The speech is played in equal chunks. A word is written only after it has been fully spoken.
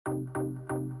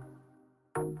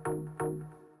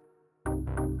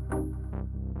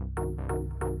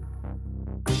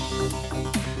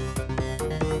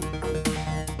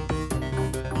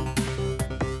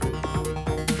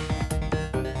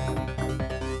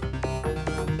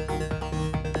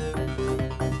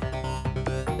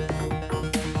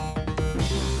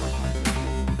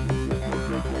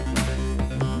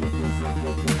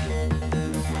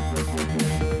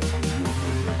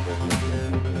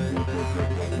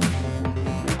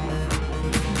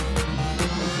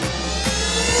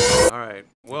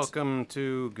Welcome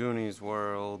to Goonies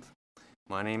World.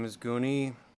 My name is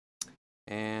Goonie,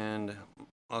 and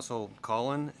also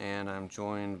Colin, and I'm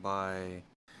joined by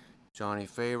Johnny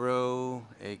Fayro,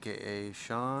 aka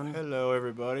Sean, Hello,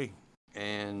 everybody.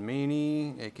 and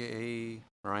Meanie, aka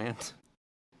Ryan.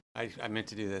 I meant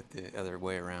to do that the other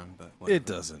way around, but whatever. It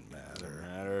doesn't Doesn't matter.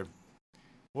 matter.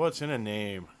 What's in a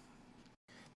name?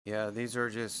 Yeah, these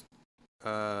are just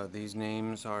these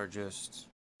names are just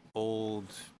old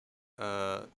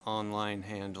online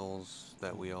handles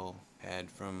that we all had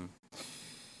from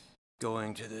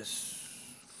going to this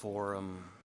forum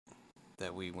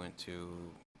that we went to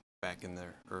back in the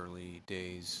early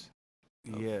days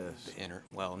of Yes. the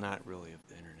well, not really of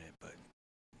the internet, but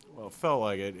Well, it felt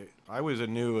like it. I was a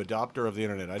new adopter of the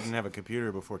internet. I didn't have a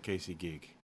computer before Casey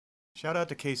Geek. Shout out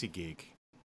to Casey Geek.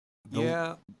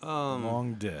 yeah,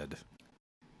 Long dead.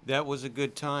 that was a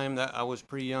good time. That I was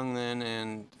pretty young then,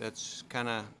 and that's kind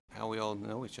of how we all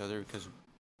know each other because,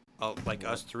 like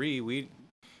us three,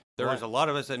 there was a lot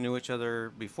of us that knew each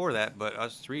other before that, but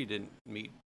us three didn't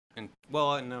meet. And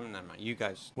well, no, never mind. You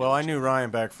guys. Well, I each knew other. Ryan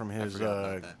back from I his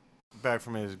forgot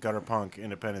about gutter punk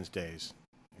Independence days,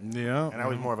 Yeah. and I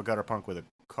was more of a gutter punk with a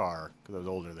car because I was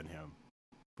older than him.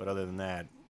 But other than that,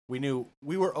 we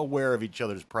were aware of each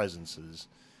other's presences,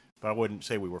 but I wouldn't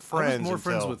say we were friends. I was more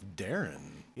friends until- with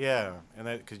Darren. Yeah, and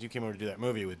that because you came over to do that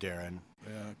movie with Darren.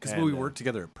 Yeah, because And, we worked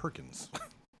together at Perkins.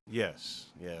 Yes.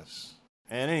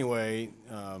 And anyway,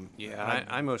 Yeah,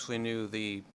 I mostly knew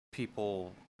the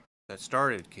people that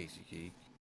started Casey Geek,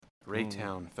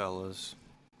 Raytown fellas.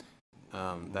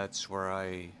 That's where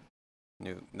I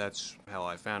knew. That's how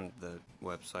I found the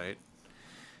website.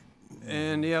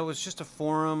 And yeah, it was just a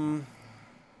forum,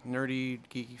 nerdy,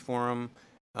 geeky forum.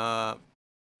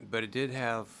 But it did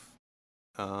have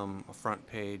a front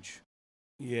page.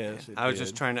 yes, I was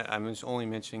just trying to. I was only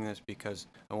mentioning this because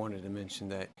I wanted to mention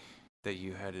that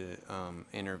you had an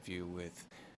interview with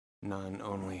none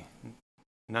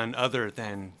other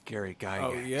than Gary Gygax.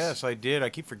 Oh yes, I did. I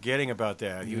keep forgetting about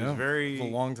that. He Yeah, was very. It was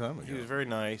a long time ago. He was very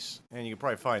nice, and you can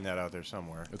probably find that out there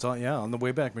somewhere. It's on the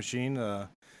Wayback Machine.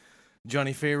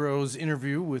 Johnny Fayro's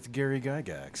interview with Gary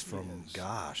Gygax from,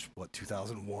 Yes.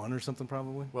 2001 or something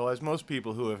probably? Well, as most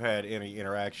people who have had any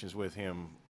interactions with him,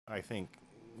 I think,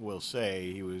 will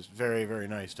say, he was very, very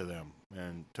nice to them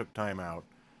and took time out.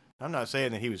 I'm not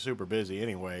saying that he was super busy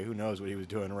anyway. Who knows what he was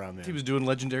doing around then? He was doing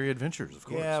Legendary Adventures, of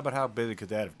course. Yeah, but how busy could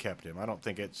that have kept him? I don't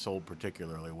think it sold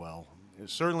particularly well.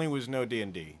 It certainly was no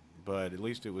D&D, but at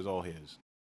least it was all his.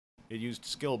 It used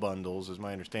skill bundles, is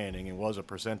my understanding, and was a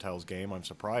percentiles game. I'm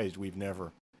surprised we've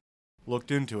never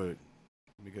looked into it,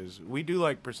 because we do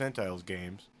like percentiles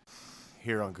games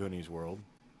here on Goonies World,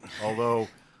 although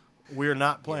we're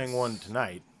not playing one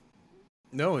tonight.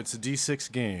 No, it's a D6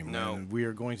 game. No. And we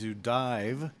are going to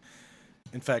dive.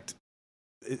 In fact,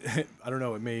 I don't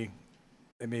know. It may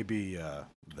be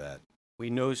that. We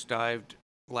nosedived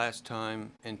last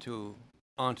time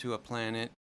onto a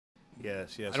planet.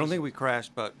 Yes. I don't think we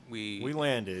crashed, but we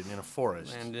landed in a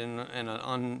forest. landed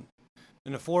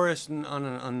in a forest and on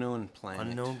an unknown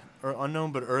planet.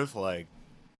 Unknown but Earth-like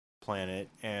planet,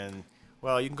 and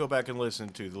well, you can go back and listen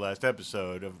to the last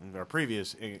episode of our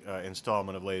previous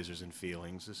installment of Lasers and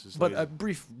Feelings. This is But a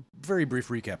very brief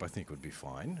recap, I think, would be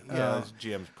fine. that's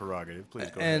GM's prerogative. Please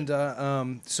go and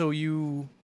ahead. so you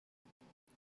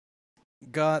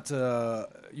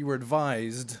were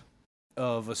advised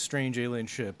of a strange alien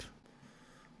ship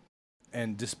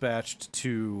and dispatched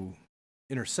to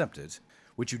intercept it,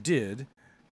 which you did.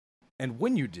 And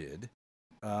when you did,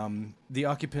 the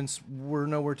occupants were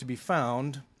nowhere to be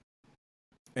found,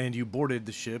 and you boarded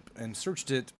the ship and searched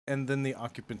it, and then the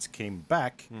occupants came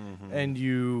back, and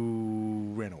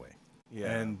you ran away.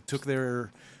 Yeah. And took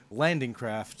their landing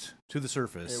craft to the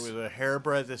surface. It was a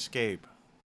hairbreadth escape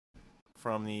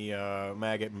from the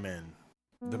maggot men.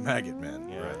 The Maggot Men,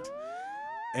 Yeah. right.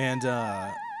 And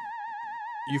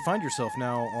you find yourself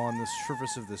now on the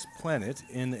surface of this planet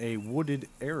in a wooded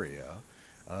area.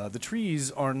 The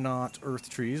trees are not earth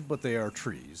trees, but they are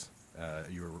trees.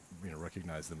 You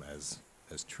recognize them as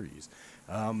trees.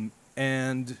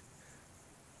 And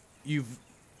you've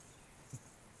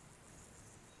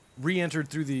re-entered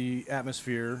through the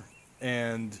atmosphere,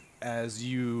 and as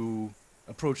you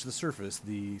approach the surface,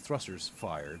 the thrusters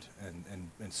fired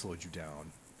and slowed you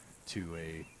down to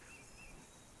a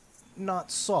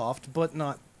not soft but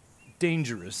not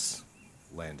dangerous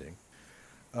landing.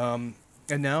 And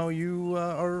now you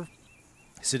are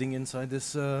sitting inside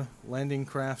this landing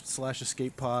craft /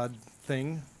 escape pod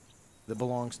thing that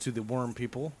belongs to the worm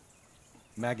people,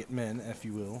 maggot men, if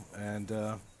you will, and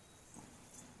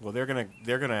Well, they're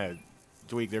gonna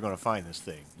Dweek, they're going to find this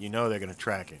thing. You know they're going to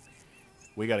track it.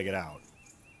 We got to get out.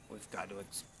 We've got to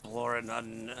explore an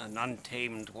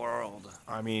untamed world.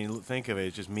 I mean, think of it.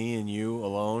 It's just me and you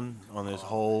alone on this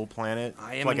whole planet.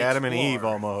 I It's am like an Adam and Eve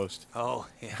explorer. almost. Oh,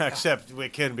 yeah. Except we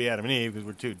couldn't be Adam and Eve because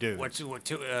we're two dudes.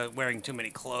 We're wearing too many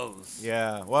clothes.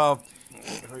 Yeah, well,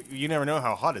 you never know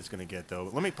how hot it's going to get, though.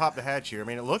 Let me pop the hatch here. I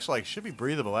mean, it looks like it should be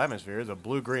breathable atmosphere. It's a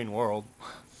blue-green world.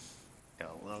 Yeah,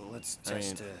 well, let's I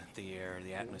test mean, the air,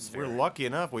 the atmosphere. We're lucky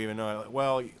enough we even know.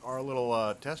 Well, our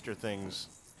little tester things,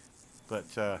 but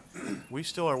we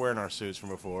still are wearing our suits from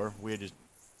before. We had just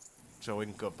so we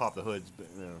can go pop the hoods, but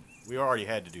we already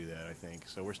had to do that, I think.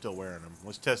 So we're still wearing them.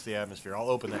 Let's test the atmosphere. I'll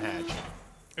open the hatch.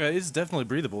 It's definitely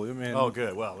breathable. I mean, Oh,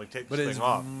 good. Well, we take but this it's thing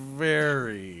off.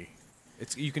 very.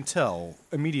 It's you can tell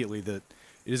immediately that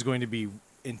it is going to be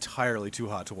entirely too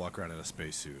hot to walk around in a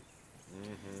spacesuit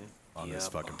on this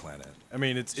Yep. fucking planet. I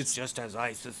mean, it's just as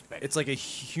I suspected. it's like a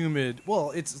humid.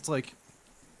 Well, it's like,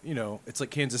 it's like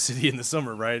Kansas City in the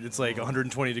summer, right? It's like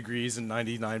 120 degrees and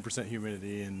 99%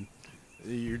 humidity, and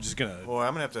you're just gonna. Boy,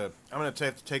 I'm gonna have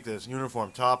to take this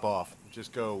uniform top off.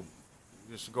 Just go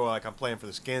like I'm playing for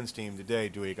the Skins team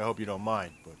today, Dweek. I hope you don't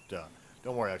mind, but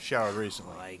don't worry, I've showered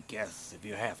recently. I guess if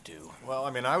you have to. Well,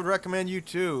 I mean, I would recommend you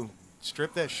too.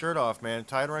 Strip that shirt off, man.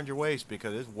 Tie it around your waist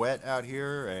because it's wet out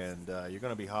here, and you're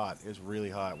gonna be hot. It's really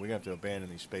hot. We're gonna have to abandon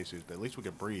these spacesuits, but at least we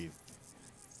can breathe.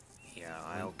 Yeah,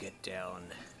 I'll get down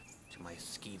to my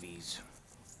skeevies.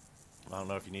 I don't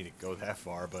know if you need to go that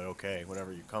far, but okay,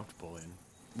 whatever you're comfortable in.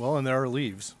 Well, and there are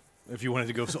leaves. If you wanted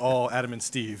to go all Adam and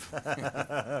Steve.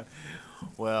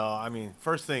 Well, I mean,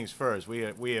 first things first. We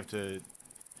have to.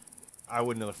 I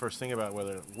wouldn't know the first thing about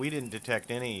whether we didn't detect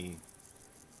any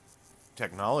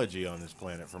technology on this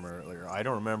planet from earlier. I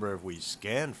don't remember if we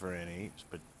scanned for any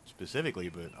specifically,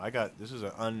 but this is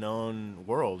an unknown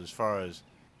world as far as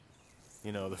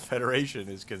the Federation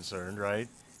is concerned, right?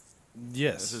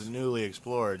 Yes. This is newly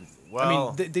explored.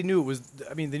 Well, I mean, they knew it was.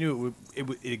 I mean, they knew it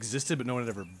existed, but no one had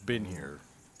ever been here.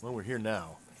 well, we're here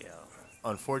now. Yeah.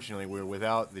 Unfortunately, we're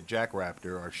without the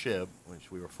Jackraptor, our ship,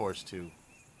 which we were forced to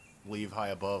leave high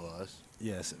above us.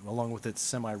 Yes, along with its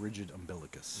semi-rigid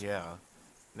umbilicus. Yeah.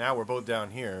 Now we're both down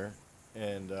here,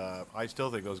 and I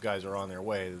still think those guys are on their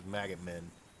way, those maggot men.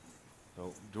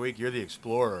 So, Dweek, you're the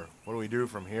explorer. What do we do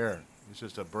from here? It's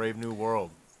just a brave new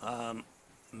world.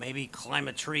 Maybe climb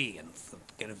a tree and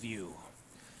get a view.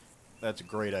 That's a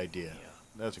great idea. Yeah.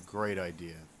 That's a great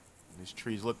idea. These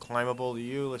trees look climbable to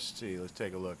you? Let's see. Let's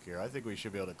take a look here. I think we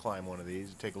should be able to climb one of these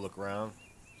and take a look around.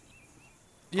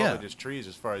 Yeah. Probably just trees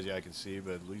as far as the eye can see,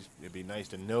 but at least it'd be nice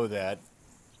to know that.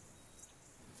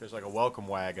 If there's like a welcome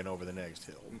wagon over the next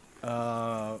hill.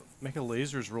 Make a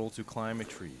lasers roll to climb a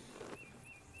tree.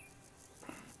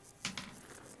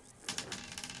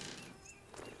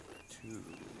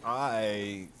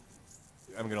 I'm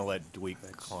gonna let Dweek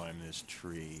climb this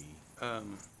tree.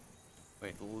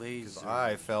 Wait, laser.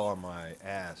 I fell on my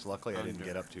ass. Luckily, I didn't Under.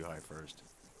 get up too high first.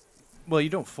 Well, you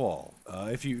don't fall.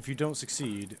 If you don't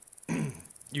succeed,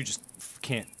 you just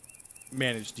can't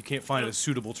manage. You can't find a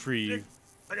suitable tree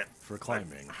for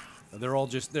climbing. They're all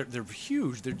just they're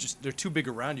huge. They're too big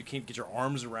around. You can't get your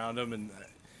arms around them, and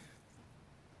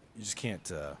you just can't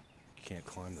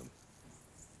climb them.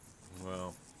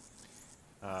 Well,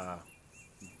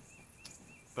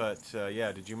 but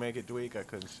yeah, did you make it, Dweek? I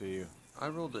couldn't see you. I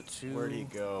rolled a 2. Where'd he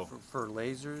go? For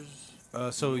lasers?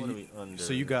 So What are you, we under?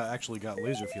 so you actually got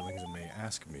laser feelings and may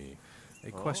ask me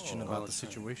a question about the okay.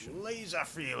 situation. Laser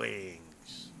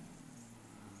feelings.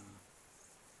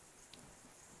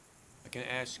 I can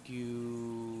ask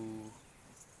you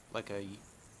like a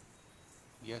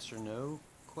yes or no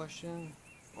question,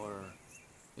 or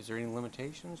is there any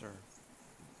limitations, or?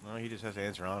 No, he just has to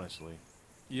answer honestly.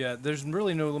 Yeah, there's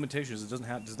really no limitations. It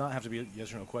does not have to be a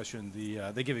yes or no question.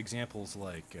 They give examples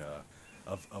like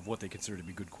of what they consider to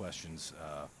be good questions.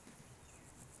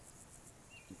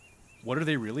 What are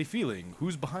they really feeling?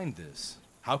 Who's behind this?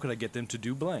 How could I get them to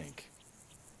do blank?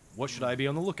 What should I be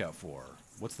on the lookout for?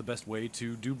 What's the best way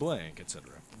to do blank,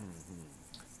 etc.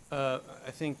 I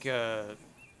think, yeah.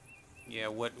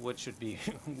 What should be,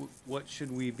 what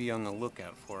should we be on the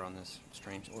lookout for on this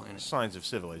strange planet? Signs of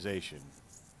civilization.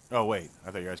 Oh wait,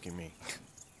 I thought you were asking me.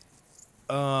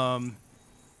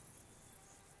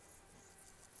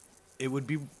 It would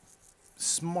be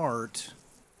smart.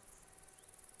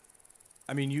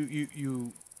 I mean,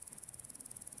 you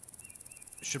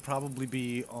should probably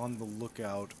be on the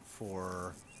lookout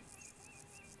for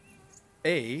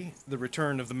the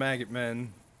return of the maggot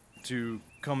men to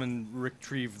come and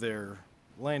retrieve their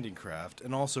landing craft,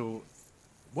 and also,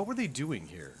 what were they doing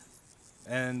here?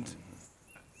 And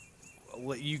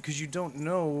because you don't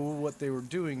know what they were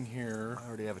doing here. I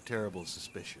already have a terrible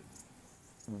suspicion.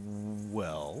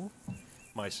 Well,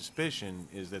 My suspicion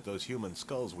is that those human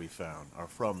skulls we found are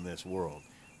from this world.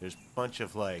 There's a bunch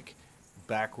of, like,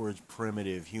 backwards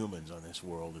primitive humans on this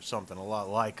world or something a lot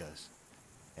like us.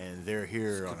 And they're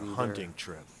here This on could a be hunting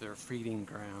trip. Their feeding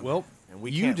ground. well, And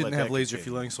we you can't didn't let have that laser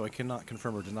continue. feeling, so I cannot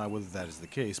confirm or deny whether that is the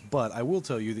case. But I will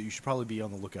tell you that you should probably be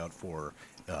on the lookout for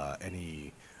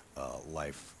any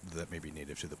life that may be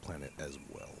native to the planet as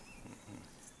well.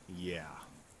 Yeah.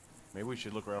 Maybe we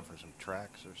should look around for some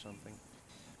tracks or something.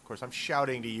 Of course, I'm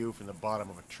shouting to you from the bottom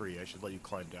of a tree. I should let you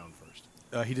climb down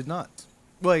first. He did not.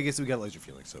 Well, I guess we got laser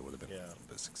feeling, so it would have been Yeah.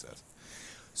 a success.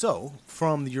 So,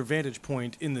 from your vantage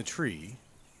point in the tree,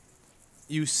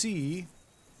 you see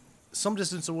some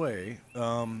distance away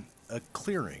a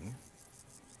clearing,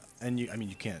 and you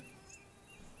can't.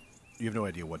 You have no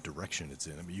idea what direction it's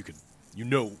in. I mean, you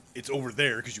know it's over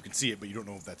there because you can see it, but you don't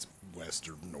know if that's west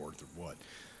or north or what.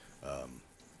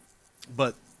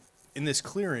 But in this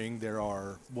clearing, there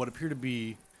are what appear to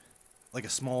be like a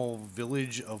small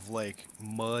village of like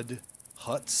mud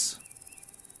huts.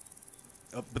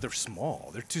 But they're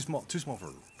small. They're too small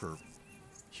for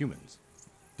humans.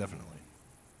 Definitely.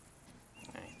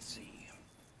 I see.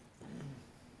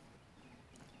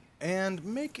 And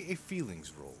make a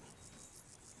feelings roll.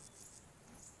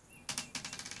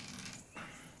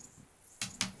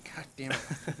 God damn it.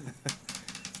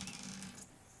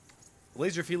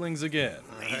 Laser feelings again.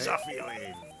 Laser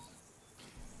feeling.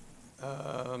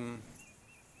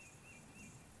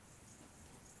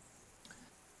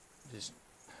 Just,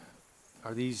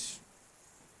 are these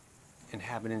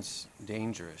inhabitants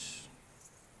dangerous?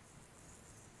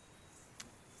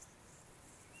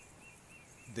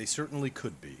 They certainly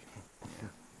could be.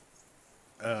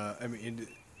 I mean,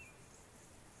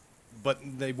 but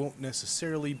they won't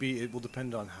necessarily be. It will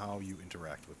depend on how you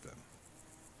interact with them.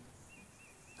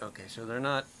 Okay, so they're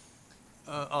not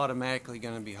automatically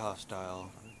going to be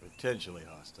hostile. Potentially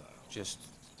hostile. Just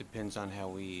depends on how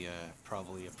we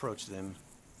probably approach them.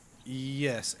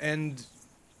 Yes, and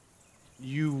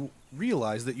you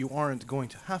realize that you aren't going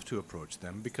to have to approach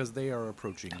them because they are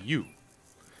approaching you.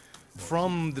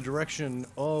 From the direction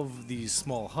of these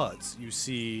small huts, you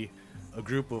see a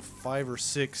group of 5 or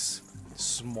 6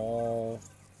 small,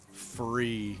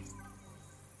 furry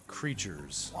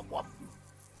creatures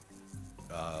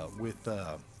with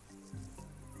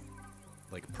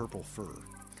like purple fur.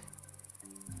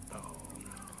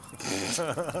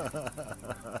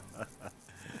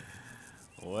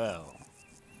 Well,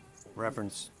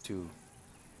 Reference to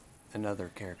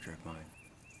another character of mine.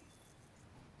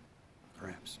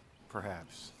 Perhaps.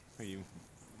 perhaps you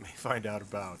may find out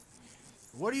about.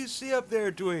 What do you see up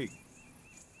there, Twig?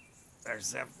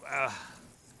 There's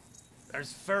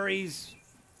furries.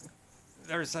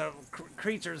 There's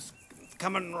creatures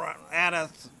coming at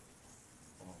us.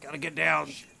 Gotta get down.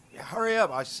 Yeah, hurry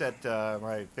up! I set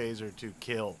my phaser to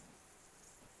kill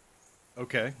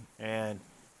Okay. and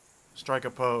strike a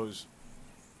pose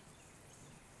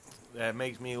that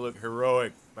makes me look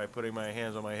heroic by putting my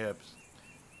hands on my hips.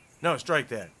 No, strike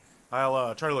that.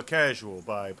 I'll try to look casual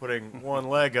by putting one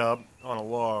leg up on a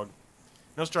log.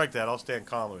 No, strike that. I'll stand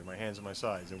calmly with my hands on my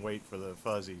sides and wait for the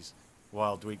fuzzies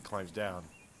while Dweek climbs down.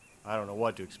 I don't know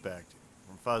what to expect.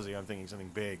 From Fuzzy, I'm thinking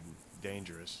something big and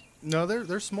dangerous. No,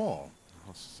 they're small.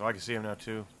 So I can see him now,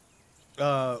 too?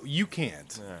 You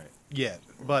can't All right. yet,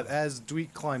 but as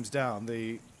Dweek climbs down,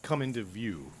 they come into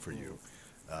view for you,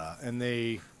 and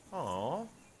they're Aww.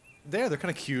 kind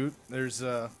of cute. There's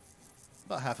about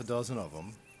half a dozen of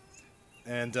them,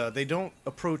 and they don't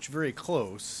approach very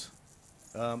close.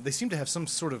 They seem to have some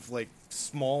sort of like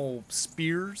small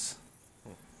spears,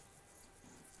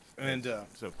 and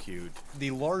So cute.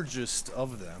 the largest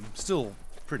of them, still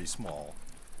pretty small,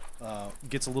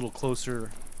 gets a little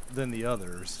closer than the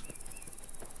others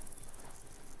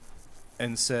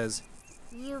and says,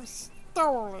 You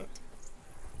stole it.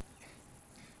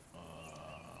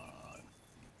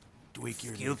 Dweek,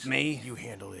 you're Excuse next. me? You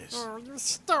handle this. Oh, you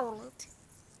stole it.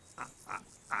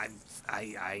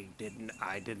 I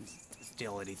didn't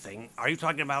steal anything. Are you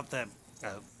talking about the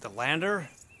lander?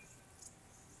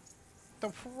 The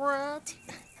what?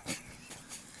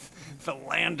 The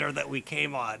lander that we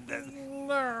came on.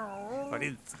 No. I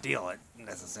didn't steal it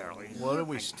necessarily. What did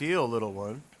we steal, little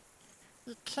one?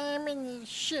 You came in your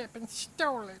ship and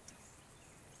stole it.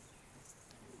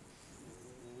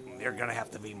 You're gonna have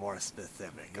to be more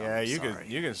specific. Yeah, I'm you sorry.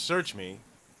 can search me.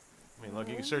 I mean, look,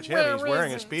 you can search him. Where He's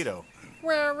wearing a is it? Speedo.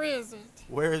 Where is it?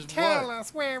 Where is Tell what?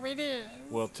 us where it is.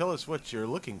 Well, tell us what you're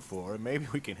looking for, and maybe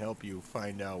we can help you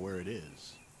find out where it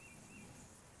is.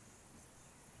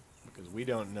 Because We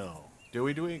don't know. Do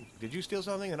we? Did you steal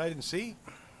something that I didn't see?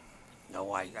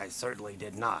 No, I certainly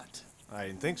did not. I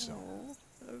didn't think so.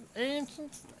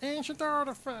 Ancient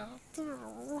artifact.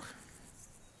 Oh.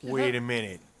 Wait a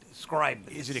minute. Describe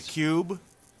this. Is it a cube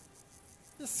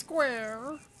The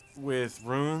square. with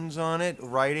runes on it,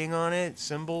 writing on it,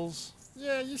 symbols?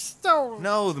 Yeah, you stole it.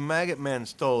 No, the maggot men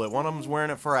stole it. One of them's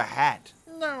wearing it for a hat.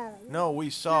 No. No, we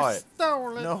saw You it.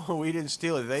 stole it. No, we didn't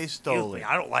steal it. They Excuse stole me, it.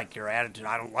 I don't like your attitude.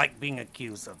 I don't like being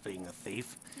accused of being a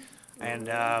thief. And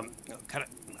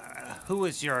who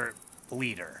is your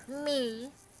leader? Me.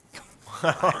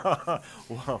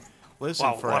 Well, listen,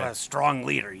 Well, what friend. a strong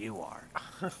leader you are.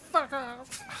 Fuck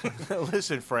off.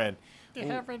 Listen, friend. Do you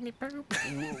have any poop?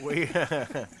 We,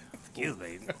 Excuse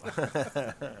me.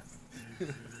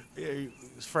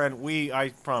 friend, I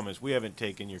promise, we haven't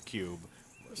taken your cube,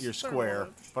 your Stole square, it.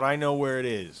 but I know where it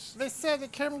is. They said they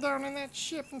came down in that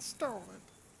ship and stole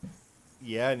it.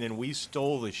 Yeah, and then we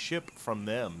stole the ship from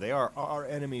them. They are our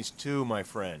enemies too, my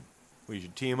friend. We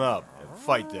should team up and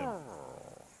fight them.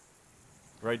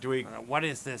 Right, Dweek? What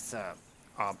is this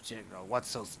object? What's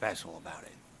so special about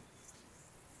it?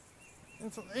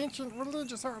 It's an ancient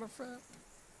religious artifact.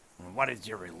 What is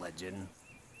your religion?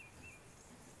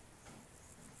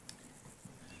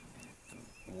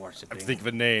 Worshipping. I think of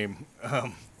a name.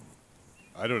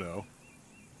 I don't know.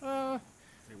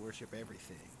 They worship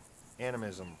everything.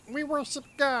 Animism. We worship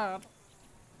God.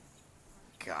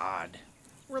 God.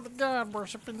 We're the God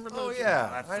worshiping religion. Oh,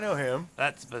 yeah, I know him.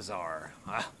 That's bizarre.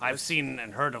 I've seen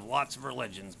and heard of lots of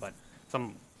religions, but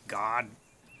some god,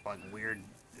 like weird,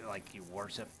 like you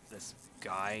worship this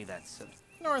guy that's.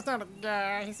 No, he's not a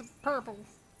guy. He's a purple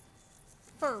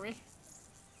furry.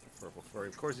 Purple furry.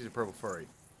 Of course he's a purple furry.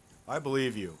 I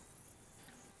believe you.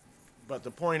 But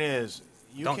the point is,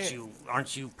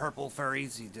 Aren't you purple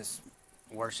furries? You just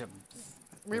worship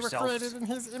We were yourselves? created in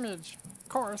his image. Of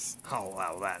course. Oh,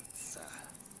 well, that's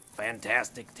a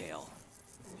fantastic tale.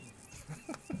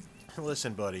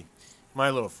 Listen, buddy, my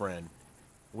little friend,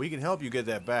 we can help you get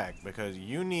that back because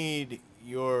you need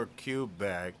your cube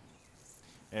back,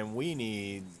 and we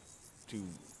need to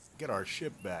get our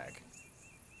ship back.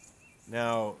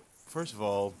 Now, first of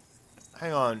all,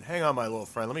 hang on, my little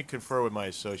friend. Let me confer with my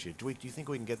associate. Do you think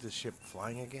we can get this ship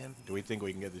flying again? Make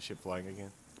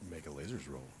a lasers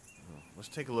roll. Let's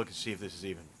take a look and see if this is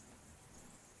even.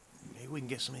 Maybe we can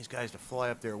get some of these guys to fly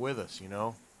up there with us, you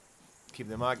know? Keep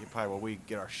them occupied while we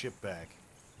get our ship back.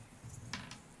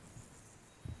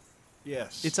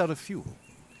 Yes. It's out of fuel.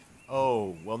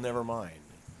 Oh, well, never mind.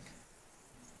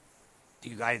 Do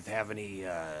you guys have any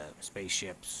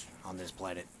spaceships on this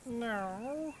planet?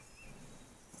 No.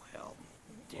 Well,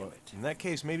 damn Well, it. in that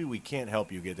case, maybe we can't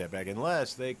help you get that back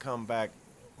unless they come back.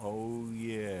 Oh,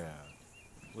 yeah.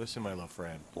 Listen, my little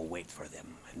friend. We'll wait for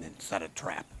them and then set a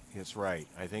trap. That's right.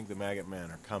 I think the Maggot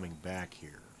Men are coming back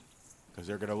here. Because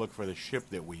they're going to look for the ship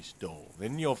that we stole.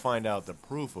 Then you'll find out the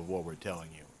proof of what we're telling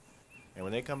you. And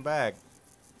when they come back,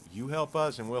 you help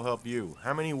us and we'll help you.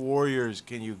 How many warriors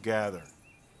can you gather?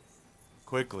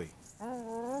 Quickly.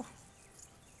 Oh.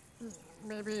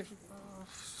 Maybe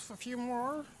a few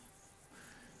more.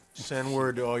 Send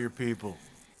word to all your people.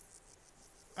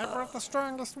 I brought the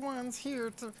strongest ones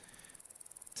here to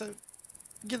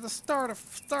get the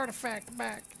startifact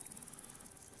back.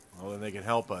 Well, then they can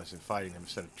help us in fighting them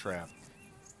instead of trap.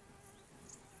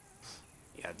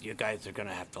 Yeah, you guys are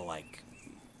gonna have to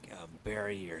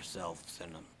bury yourselves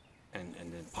in them, and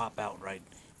then pop out right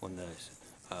when the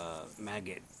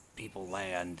maggot people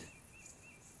land.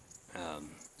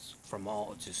 From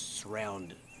all, just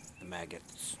surround the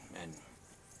maggots, and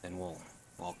then we'll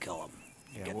kill them.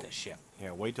 Yeah, Get we'll- the ship.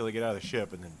 Yeah, wait till they get out of the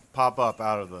ship and then pop up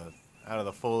out of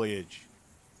the foliage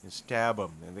and stab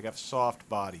them. And they got soft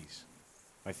bodies,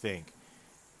 I think.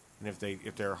 And if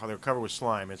they're covered with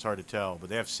slime, it's hard to tell. But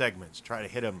they have segments. Try to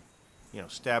hit them,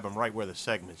 stab them right where the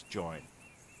segments join.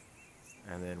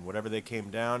 And then whatever they came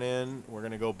down in, we're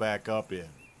gonna go back up in.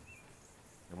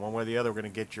 And one way or the other, we're gonna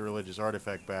get your religious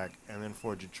artifact back, and then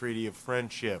forge a treaty of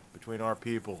friendship between our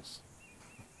peoples.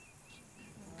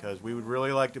 Because we would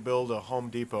really like to build a Home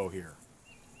Depot here.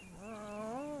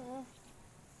 Oh.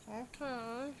 Okay.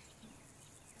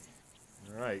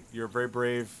 All right, you're a very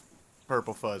brave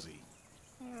Purple Fuzzy.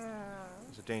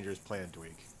 It's a dangerous plan,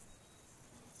 Tweak.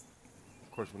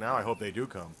 Of course, now I hope they do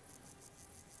come.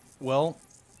 Well,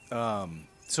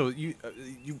 so you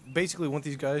basically want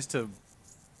these guys to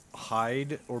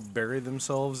hide or bury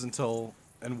themselves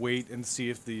and wait and see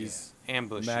if these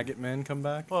Ambush. maggot men come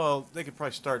back? Well, they could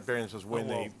probably start burying themselves when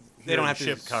Well, they they hear don't the have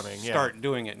ship to coming. start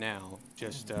doing it now.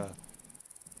 Just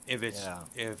if it's Yeah.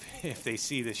 if they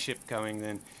see the ship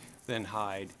coming, then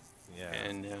hide. Yeah.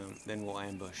 and then we'll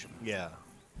ambush them. Yeah.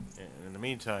 And in the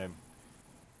meantime,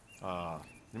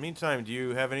 do you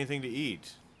have anything to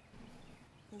eat?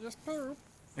 Just poop.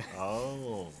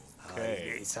 Oh,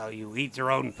 okay. So you eat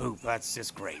your own poop. That's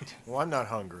just great. Well, I'm not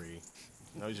hungry.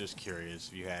 I was just curious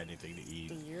if you had anything to Do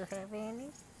eat. you have any?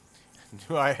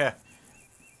 Do I have?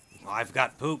 I've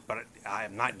got poop, but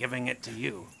I'm not giving it to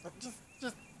you.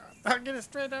 Just, I'll get it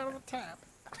straight out of the tap.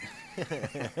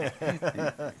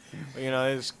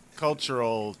 These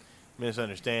cultural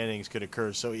misunderstandings could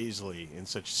occur so easily in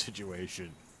such a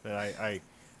situation that I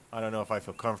don't know if I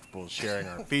feel comfortable sharing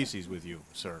our feces with you,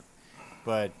 sir.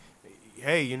 But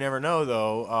hey, you never know,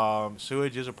 though.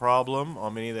 Sewage is a problem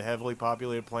on many of the heavily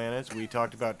populated planets. We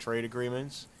talked about trade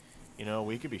agreements.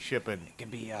 We could be shipping, It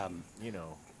could be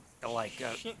like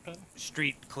Shipping.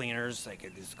 street cleaners. They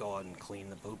could just go out and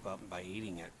clean the poop up by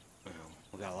eating it.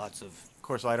 We got lots of. Of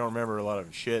course, I don't remember a lot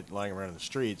of shit lying around in the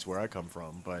streets where I come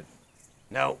from, but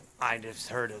No, I just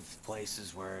heard of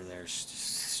places where there's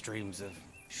streams of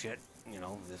shit.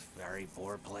 This very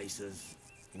poor places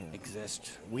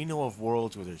exist. we know of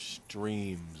worlds where there's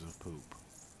streams of poop.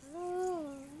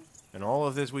 And all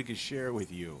of this we could share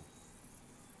with you.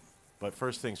 But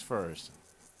first things first,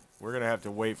 we're going to have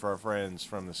to wait for our friends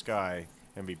from the sky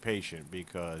and be patient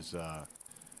because,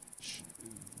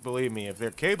 believe me, if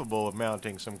they're capable of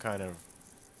mounting some kind of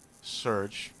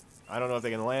search, I don't know if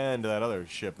they can land that other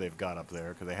ship they've got up there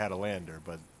because they had a lander,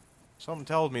 but something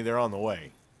tells me they're on the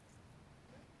way.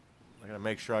 I got to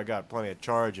make sure I got plenty of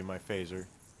charge in my phaser.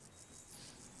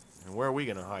 And where are we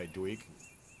going to hide, Dweek?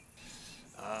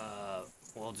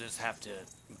 We'll just have to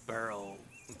burrow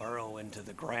into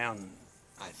the ground,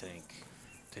 I think,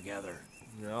 together.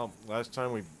 Last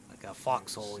time we Like a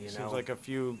foxhole,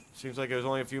 Seems like it was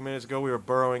only a few minutes ago we were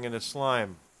burrowing into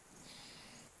slime.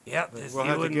 Yep, it's We'll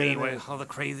have you to and get me in with there. all the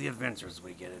crazy adventures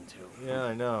we get into. Yeah,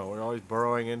 I know. We're always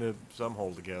burrowing into some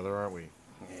hole together, aren't we?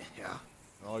 Yeah,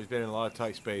 Always been in a lot of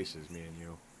tight spaces, me and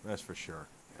you. That's for sure.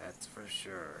 that's for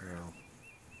sure.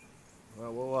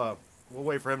 Well, we'll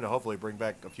wait for him to hopefully bring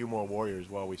back a few more warriors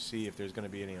while we see if there's going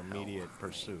to be any immediate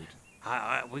pursuit.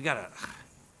 We gotta.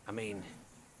 I mean,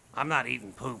 I'm not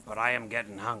eating poop, but I am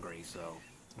getting hungry, so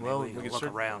maybe Well, we can could look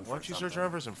search, around. Why don't you search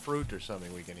around for some fruit or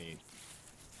something we can eat?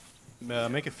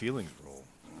 Make a feelings roll.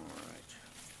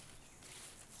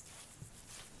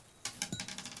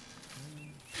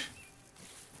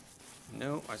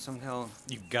 No, I somehow.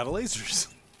 You got a lasers.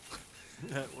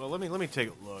 Well, let me take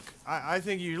a look. I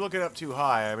think you're looking up too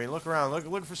high. I mean, look around.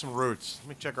 Look for some roots. Let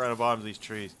me check around the bottom of these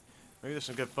trees. Maybe there's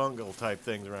some good fungal type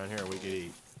things around here we could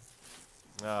eat.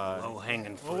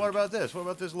 Low-hanging fruit. Well, what about this? What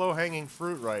about this low-hanging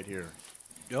fruit right here?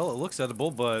 Well, it looks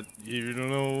edible, but you don't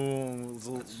know. It's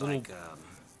a It's little. like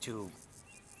two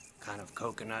kind of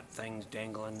coconut things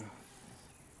dangling.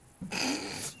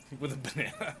 With a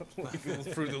banana. Like a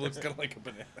little fruit that looks kind of like a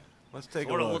banana. Let's take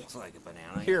Sort a of look. looks like a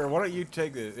banana. Here, why don't you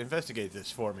investigate this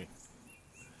for me?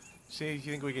 See if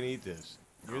you think we can eat this.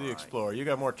 You're the Alright. explorer. You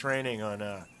got more training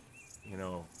on,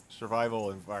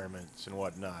 survival environments and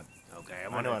whatnot. Okay,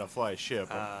 I know how to fly a ship.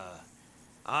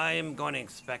 I am going to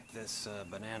inspect this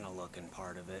banana-looking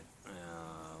part of it.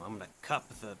 I'm going to cup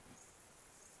the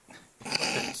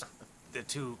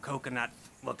two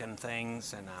coconut-looking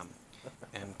things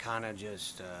and kind of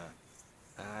just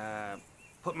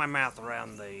put my mouth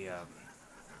around the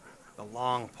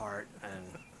long part and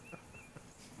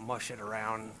mush it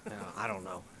around. I don't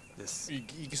know. This. You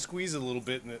can squeeze it a little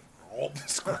bit and it all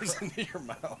squirts into your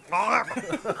mouth.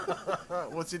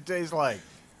 What's it taste like?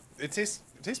 It tastes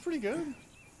pretty good.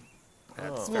 That's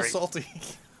It's a little very- salty.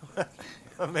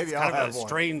 Maybe kind I'll of have a one.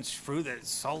 strange fruit that's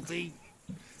salty,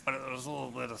 but there's a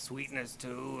little bit of sweetness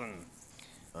too, and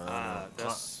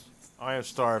this. I am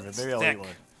starving. Maybe I'll eat Thick. one.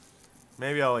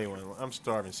 Maybe I'll eat one. I'm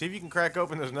starving. See if you can crack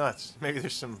open those nuts. Maybe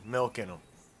there's some milk in them.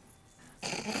 All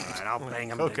right, I'll bang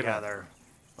them Coconut. together.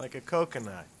 Like a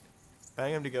coconut.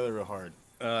 Bang them together real hard.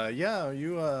 Yeah,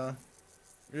 you're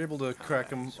able to crack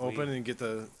them sweet. open and get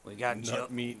the We got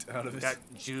nut meat out of we it. got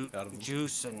Out of 'em.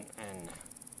 juice and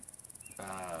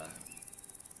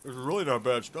It's really not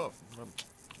bad stuff.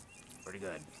 pretty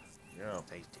good, Yeah.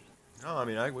 tasty. No, I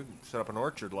mean, we can set up an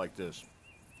orchard like this.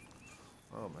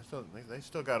 They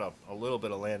still got a little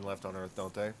bit of land left on Earth,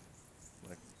 don't they?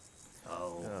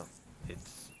 Oh,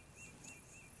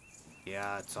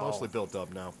 Yeah. it's Mostly all built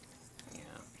up now. yeah.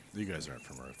 You guys aren't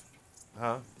from Earth.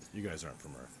 Huh? You guys aren't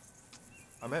from Earth.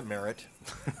 I'm at Merritt.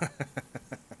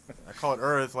 I call it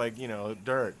Earth like,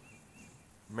 dirt.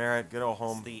 Merritt, good old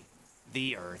home.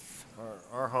 The Earth.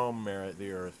 Our home, Merritt,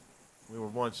 the Earth. We were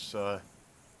once,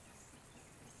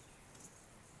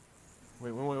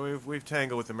 we've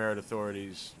tangled with the Merritt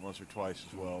authorities once or twice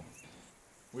as well.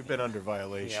 We've been under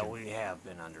violation. Yeah, we have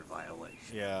been under violation.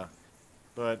 Yeah,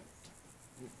 but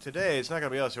today it's not going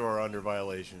to be us who are under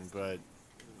violation, but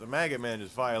the maggot men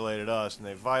just violated us, and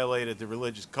they violated the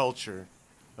religious culture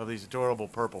of these adorable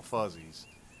purple fuzzies.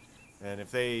 And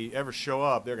if they ever show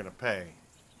up, they're going to pay.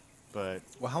 But,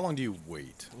 Well, how long do you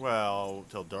wait? well,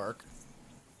 till dark.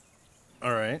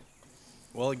 All right.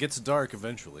 Well, it gets dark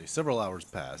eventually. Several hours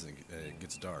pass and it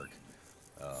gets dark.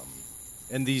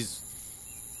 And these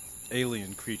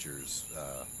alien creatures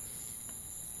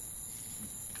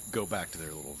go back to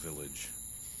their little village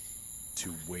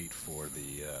to wait for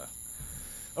the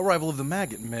arrival of the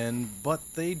maggot men, but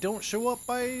they don't show up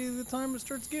by the time it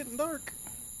starts getting dark.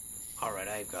 All right,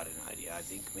 I've got an idea. I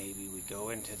think maybe we go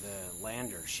into the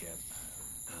lander ship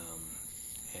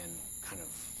and kind of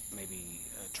maybe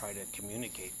try to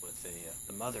communicate with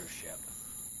the mothership.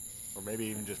 Or maybe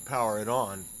even just power it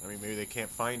on. I mean, maybe they can't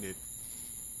find it.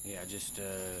 Yeah, just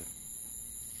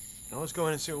Now let's go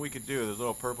in and see what we could do. Those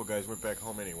little purple guys went back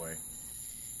home anyway.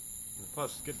 And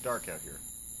plus, it's getting dark out here.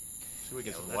 See if we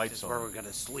get some lights that's on. where we're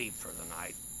gonna sleep for the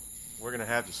night. We're going to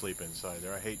have to sleep inside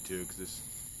there. I hate to, because this...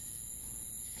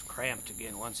 It's cramped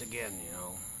again, once again, you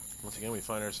know. Once again, we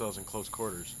find ourselves in close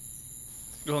quarters.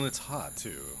 Well, and it's hot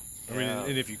too. I mean, Yeah.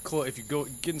 and if you go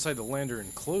get inside the lander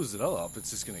and close it up, it's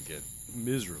just gonna get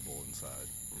miserable inside.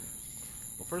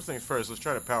 Well, first things first, let's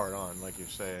try to power it on, like you're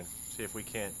saying. See if we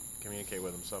can't communicate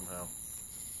with them somehow.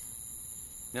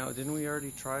 Now, didn't we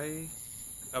already try?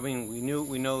 I mean, we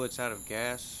know it's out of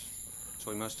gas,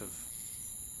 so we must have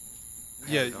had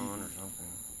Yeah, it on or something.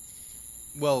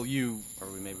 Well, you Or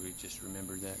maybe we just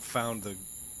remembered that. found the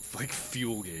like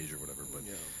fuel gauge or whatever, but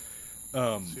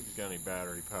See if he's got any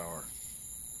battery power.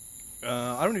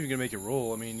 I don't even gonna make it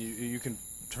roll. I mean, you can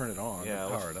turn it on, Yeah,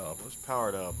 and power it up. Let's power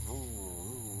it up.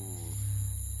 Ooh.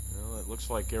 Well, it looks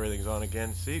like everything's on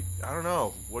again. See, I don't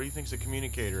know. What do you think's a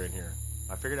communicator in here?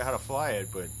 I figured out how to fly it,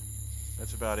 but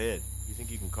that's about it. You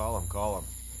think you can call him? Call him.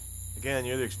 Again,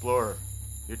 you're the explorer.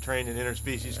 You're trained in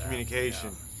interspecies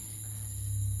communication.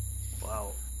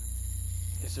 Well,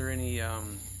 Is there any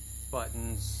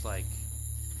buttons like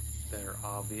that are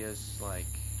obvious? Like,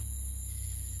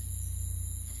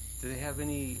 do they have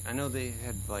any? I know they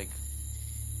had like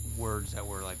words that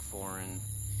were like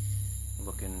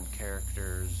foreign-looking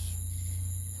characters.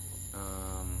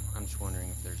 I'm just wondering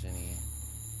if there's anything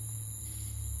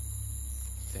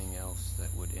else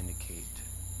that would indicate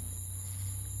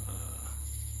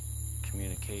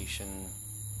communication.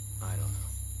 I don't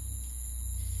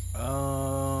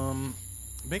know.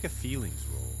 Make a feelings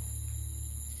roll.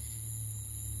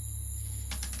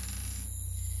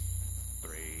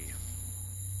 3.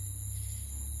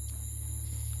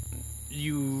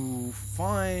 You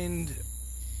find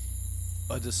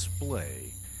a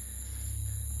display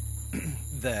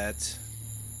that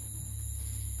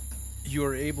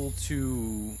you're able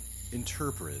to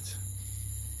interpret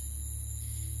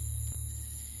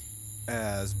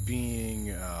as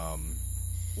being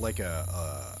like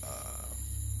a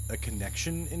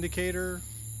connection indicator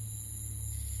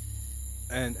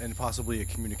and possibly a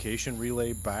communication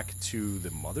relay back to the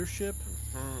mothership,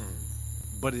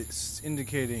 but it's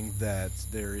indicating that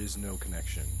there is no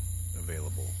connection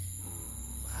available.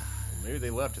 Maybe they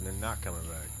left and they're not coming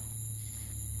back.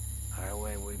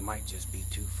 Highway, we might just be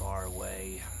too far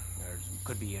away. There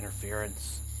could be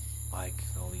interference, like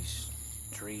all these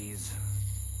trees.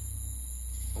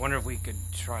 I wonder if we could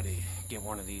try to get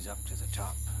one of these up to the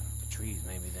top of the trees.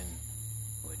 Maybe then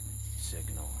it would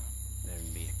signal.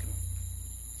 There'd be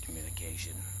a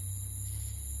communication.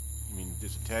 You mean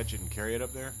disattach it and carry it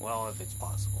up there? Well, if it's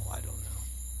possible, I don't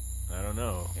know. I don't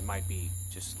know. It might be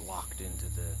just locked into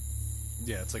the...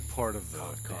 Yeah, it's like part of the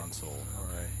Cockpit. console.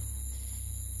 Okay.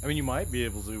 I mean, you might be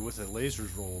able to, with a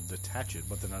laser's roll, detach it,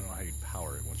 but then I don't know how you'd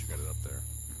power it once you got it up there.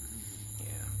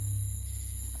 Yeah.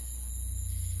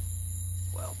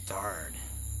 Well, darn.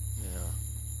 Yeah.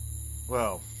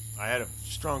 Well, I had a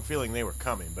strong feeling they were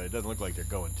coming, but it doesn't look like they're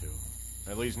going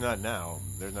to. At least not now.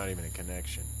 There's not even a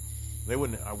connection. They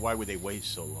wouldn't. Why would they wait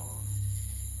so long?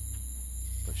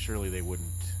 But surely they wouldn't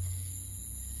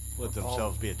let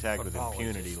themselves be attacked with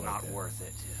impunity like not that. worth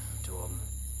it to them.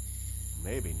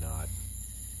 Maybe not.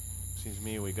 Seems to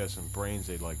me we got some brains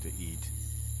they'd like to eat.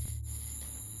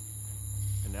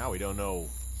 And now we don't know.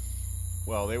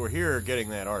 Well, they were here getting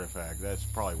that artifact. That's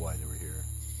probably why they were here.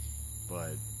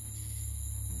 But,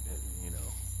 you know,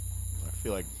 I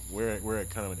feel like we're at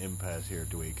kind of an impasse here,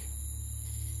 Dweek.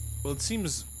 Well, it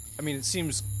seems,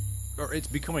 or it's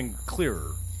becoming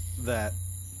clearer that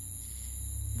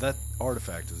that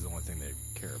artifact is the only thing they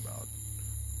care about.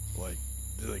 Like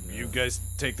you guys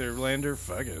take their lander,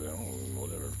 fuck it,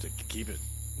 whatever, keep it.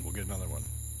 We'll get another one.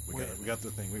 We got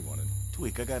the thing we wanted.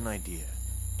 Tweak, I got an idea.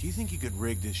 Do you think you could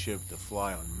rig this ship to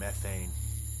fly on methane?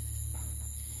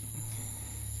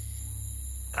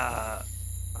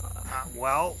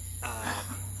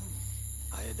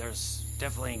 There's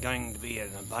definitely going to be an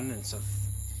abundance of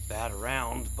that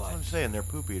around, That's but what I'm saying, they're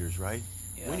poop eaters, right?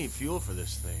 Yeah. We need fuel for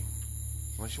this thing.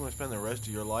 Unless you want to spend the rest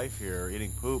of your life here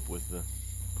eating poop with the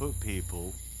poop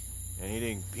people and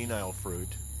eating penile fruit.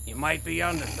 you might be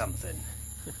onto something.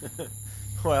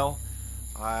 Well,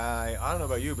 I don't know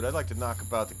about you, but I'd like to knock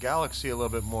about the galaxy a little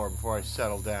bit more before I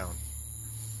settle down.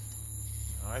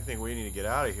 I think we need to get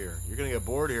out of here. You're going to get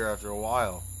bored here after a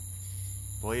while.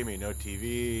 Believe me, no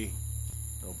TV,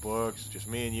 no books, just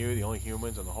me and you, the only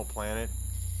humans on the whole planet.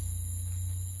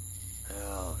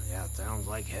 Oh, yeah, it sounds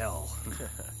like hell.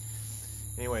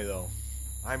 Anyway, though,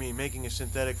 I mean, making a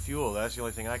synthetic fuel, that's the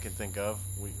only thing I can think of.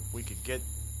 We could get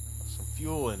some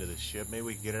fuel into this ship. Maybe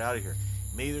we could get it out of here.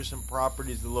 Maybe there's some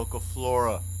properties of the local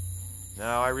flora.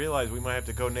 Now, I realize we might have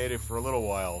to go native for a little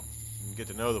while and get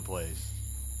to know the place.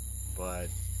 But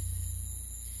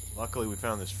luckily we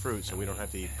found this fruit, so we don't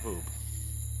have to eat poop.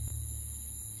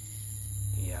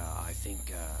 Yeah, I think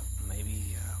maybe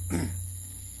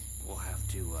we'll have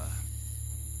to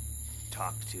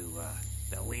talk to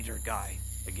the leader guy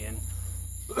again.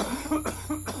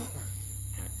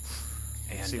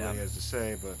 And See what he has to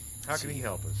say, but how can he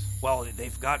help us? well,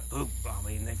 they've got poop. I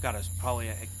mean, they've got probably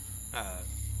a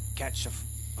catch of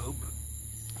poop.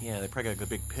 Yeah, they probably got a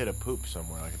big pit of poop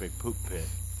somewhere, like a big poop pit.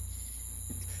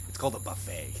 It's called a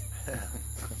buffet.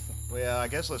 Well, yeah, I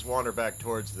guess let's wander back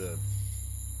towards the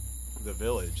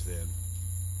village then.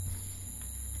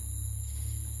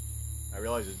 I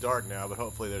realize it's dark now, but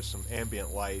hopefully there's some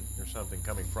ambient light or something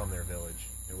coming from their village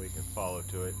and we can follow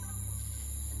to it.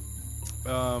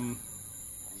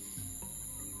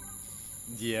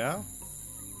 Yeah.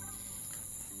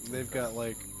 They've got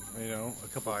like, a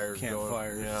couple Fires going,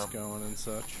 campfires yeah. going and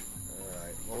such.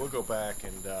 Alright, well, we'll go back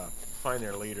and find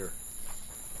their leader.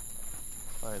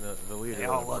 Find the leader. They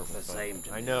of all the look purple the folk. same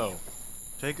to I me. know.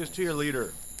 Take us to your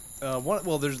leader.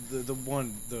 There's the one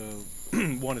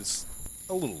one is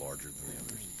a little larger than the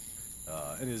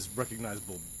others, and is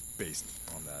recognizable based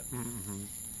on that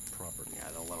property.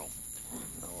 Yeah, the little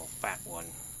fat one.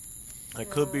 I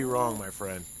could be wrong, my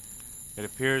friend. It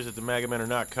appears that the Magamen are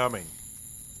not coming.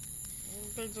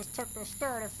 They just took the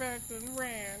start effect and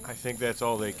ran. I think that's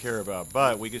all they care about.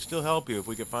 But we could still help you if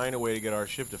we could find a way to get our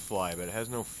ship to fly, but it has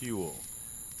no fuel.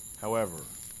 However,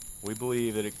 we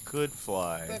believe that it could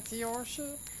fly. That's your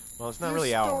ship? Well, it's not You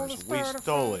really stole ours. the We starter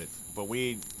stole effect? it, but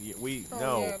we Oh,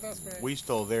 no, yeah, that's right. we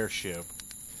stole their ship,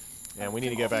 and I'm we need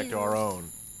to get back to our confused.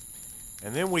 own.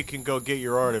 And then we can go get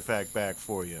your artifact back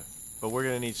for you. But we're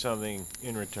gonna need something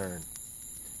in return.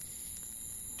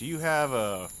 Do you have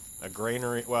a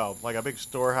granary? Well, like a big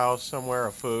storehouse somewhere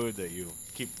of food that you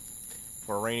keep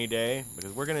for a rainy day?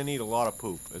 Because we're gonna need a lot of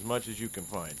poop, as much as you can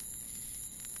find.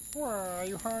 Why, are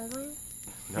you hungry?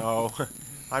 No,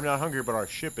 I'm not hungry, but our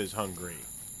ship is hungry.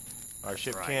 Our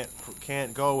ship right.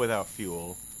 can't go without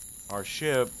fuel. Our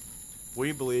ship,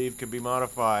 we believe, can be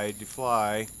modified to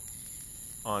fly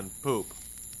on poop.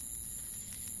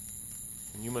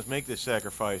 And you must make this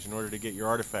sacrifice in order to get your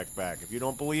artifact back. If you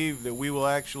don't believe that we will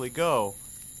actually go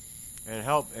and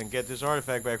help and get this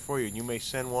artifact back for you, and you may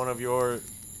send one of your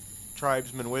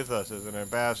tribesmen with us as an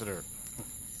ambassador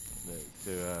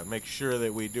to make sure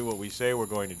that we do what we say we're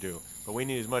going to do. But we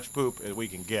need as much poop as we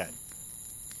can get.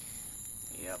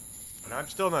 Yep. And I'm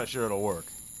still not sure it'll work.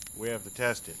 We have to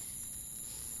test it.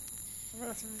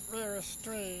 That's very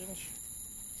strange.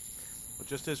 But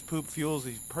just as poop fuels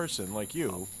a person like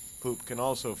you, poop can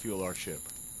also fuel our ship.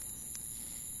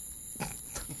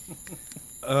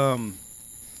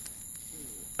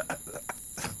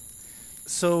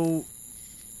 So,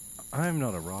 I'm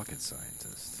not a rocket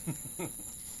scientist,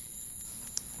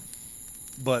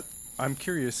 but I'm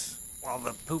curious. Well,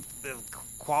 the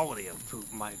quality of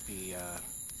poop might be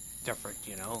different,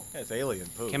 you know. Yeah, it's alien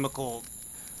poop. Chemical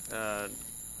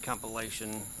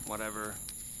compilation, whatever.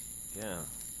 Yeah.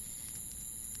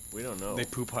 We don't know. They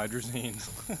poop hydrazine.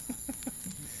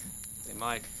 They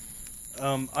might.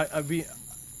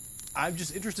 I'm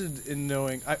just interested in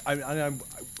knowing. I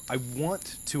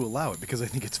want to allow it because I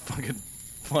think it's fucking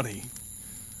funny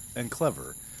and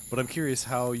clever. But I'm curious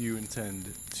how you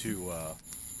intend to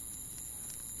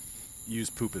use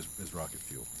poop as rocket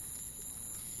fuel.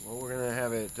 Well, we're gonna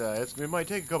have it. It might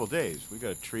take a couple days. We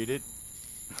gotta treat it.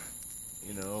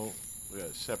 You know, we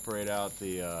gotta separate out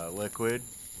the liquid.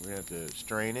 We're gonna have to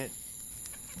strain it.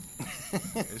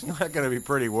 It's not gonna be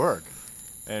pretty work.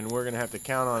 And we're going to have to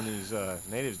count on these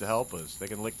natives to help us. They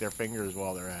can lick their fingers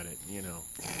while they're at it, you know.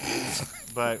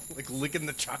 But, Like licking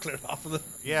the chocolate off of the...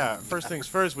 yeah, first things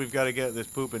first, we've got to get this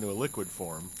poop into a liquid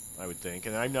form, I would think.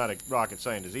 And I'm not a rocket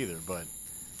scientist either, but...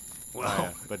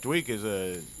 but Dweek is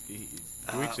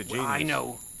Dweek's a genius. Well, I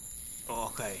know.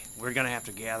 Okay, we're gonna have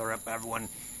to gather up everyone.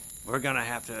 We're gonna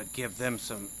have to give them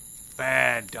some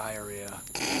bad diarrhea.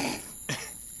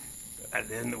 And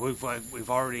then we've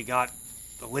already got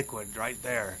the liquid right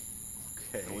there.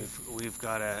 Okay. We've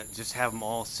got to just have them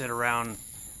all sit around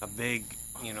a big,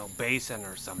 basin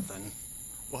or something.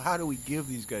 Well, how do we give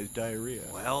these guys diarrhea?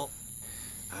 Well,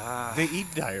 They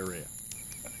eat diarrhea.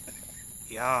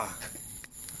 yeah.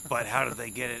 But how did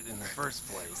they get it in the first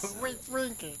place? We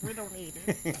drink it. We don't eat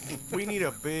it. We need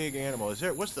a big animal.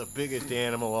 What's the biggest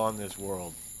animal on this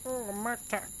world? Oh, a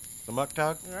muktuk. The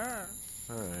muktuk? Yeah.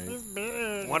 All right. He's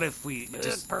big. What if we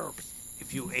just,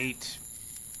 if you ate,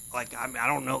 like, I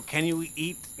don't know, can you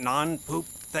eat non-poop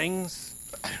things?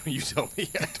 You tell me.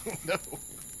 I don't know.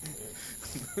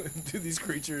 Do these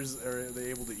creatures, are they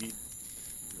able to eat?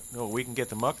 No, we can get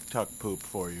the muktuk poop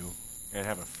for you and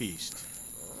have a feast.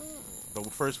 But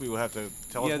first we will have to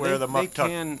tell us where the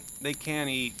muktuk... They can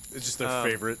eat. It's just their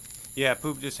favorite. Yeah,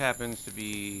 poop just happens to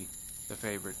be the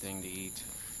favorite thing to eat.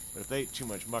 But if they ate too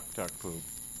much muktuk poop,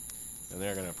 then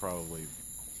they're going to probably...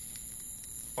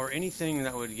 Or anything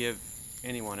that would give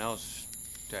anyone else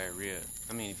diarrhea.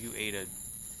 I mean, if you ate a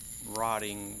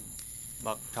rotting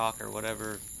muktuk or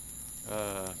whatever,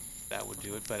 that would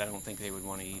do it. But I don't think they would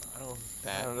want to eat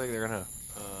that. I don't think they're going to...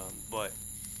 But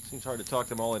Seems hard to talk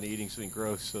them all into eating something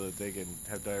gross so that they can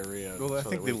have diarrhea. Well, I so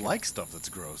think that they we can- like stuff that's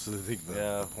gross, so they think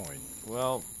the point.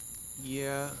 Well,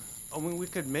 yeah, I mean, we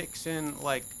could mix in,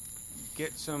 like,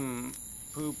 get some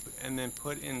poop and then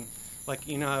put in, like,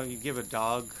 you know how you give a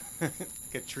dog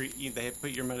a treat, they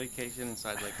put your medication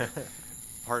inside, like,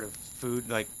 part of food,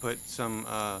 like, put some,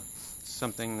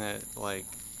 something that, like,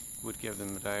 would give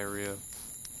them diarrhea.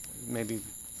 Maybe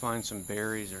find some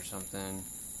berries or something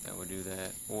that would do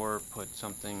that. Or put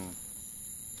something,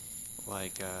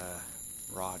 like,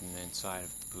 rotten inside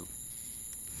of poop.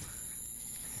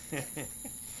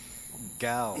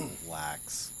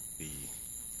 Galax, the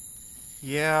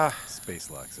yeah. space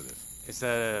laxative. Is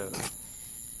that a...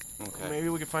 Okay. Maybe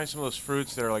we could find some of those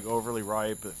fruits that are like overly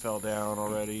ripe that fell down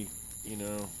already. You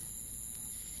know,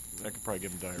 I could probably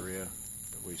give them diarrhea.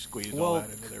 If we squeeze all Well, that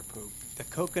into their poop. The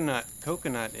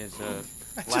coconut is a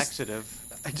laxative.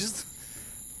 I just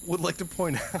would like to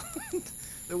point out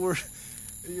that we're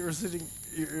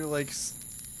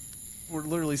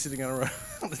literally sitting around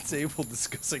the table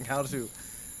discussing how to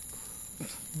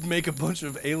make a bunch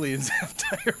of aliens have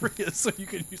diarrhea so you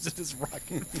can use it as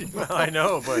rocket fuel. I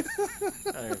know, but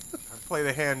I play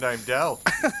the hand I'm dealt.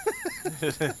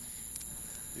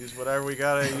 Use whatever we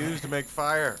gotta use to make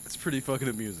fire. It's pretty fucking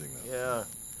amusing, though. Yeah,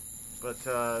 but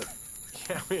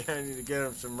yeah, I need to get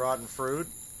them some rotten fruit.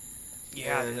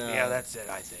 Yeah, And, yeah, that's it,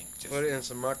 I think. Just Put it in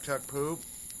some muktuk poop.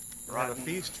 Have a rotten.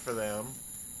 feast for them,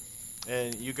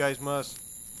 and you guys must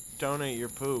donate your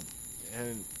poop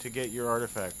and to get your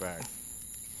artifact back.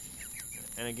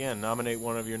 And again, nominate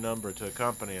one of your number to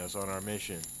accompany us on our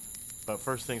mission. But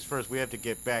first things first, we have to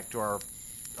get back to our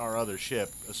other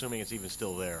ship, assuming it's even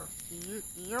still there.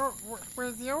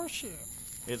 Where's your ship?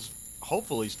 It's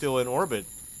hopefully still in orbit,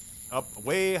 up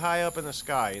way high up in the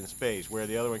sky in space, where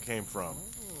the other one came from.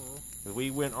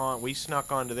 We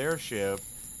snuck onto their ship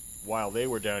while they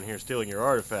were down here stealing your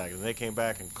artifact, and they came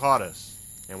back and caught us.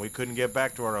 And we couldn't get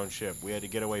back to our own ship. We had to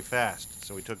get away fast,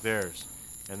 so we took theirs.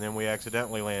 And then we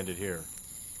accidentally landed here.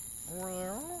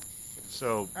 Well,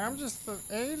 So, I'm just an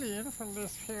alien from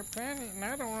this here planet, and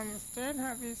I don't understand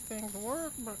how these things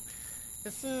work, but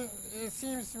it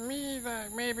seems to me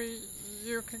that maybe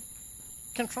you could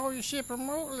control your ship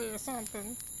remotely or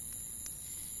something.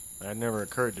 that never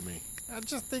occurred to me. I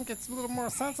just think it's a little more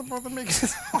sensible to make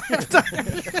it all your time.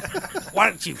 Why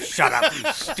don't you shut up,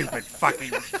 you stupid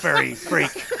fucking furry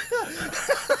freak?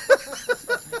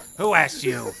 Who asked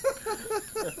you?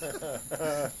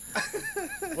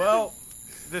 Well,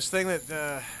 this thing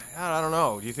that, I don't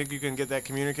know. Do you think you can get that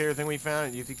communicator thing we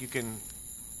found? Do you think you can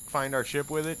find our ship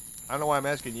with it? I don't know why I'm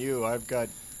asking you. I've got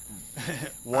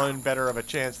one better of a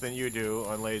chance than you do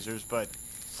on lasers, but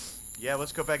yeah,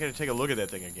 let's go back in and take a look at that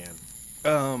thing again.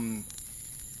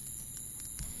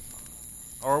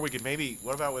 Or we could maybe,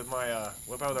 what about with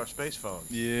our space phone?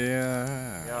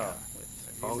 Yeah. Yeah.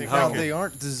 You think Well, I could- they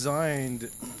aren't designed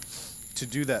to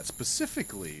do that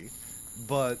specifically,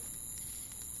 but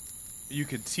you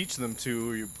could teach them to,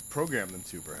 or you program them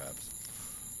to, perhaps.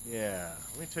 Yeah,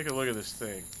 let me take a look at this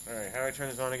thing. All right, how do I turn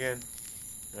this on again?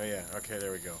 Oh yeah, okay,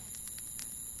 there we go.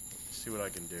 see what I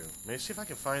can do. Maybe see if I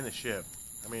can find the ship.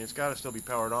 I mean, it's got to still be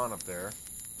powered on up there.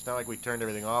 It's not like we turned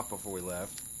everything off before we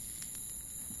left.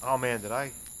 Oh man, did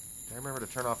I remember to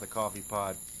turn off the coffee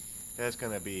pot? That's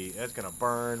gonna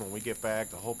burn when we get back.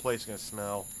 The whole place is gonna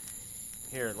smell.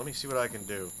 Here, let me see what I can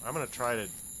do. I'm gonna try to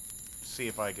see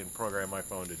if I can program my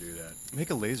phone to do that.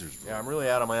 Make a lasers roll. Yeah, I'm really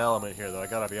out of my element here, though. I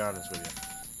gotta be honest with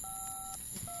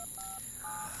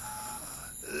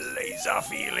you. Laser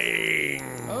feeling.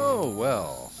 Oh,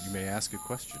 well, you may ask a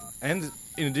question. And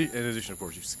in addition, of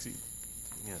course, you succeed.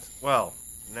 Yes. Well,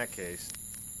 in that case,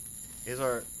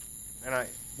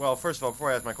 well, first of all,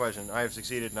 before I ask my question, I have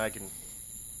succeeded, and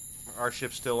our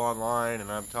ship's still online, and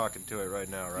I'm talking to it right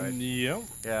now, right? Yep.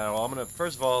 Yeah. Well,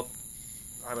 first of all,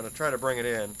 I'm gonna try to bring it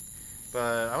in,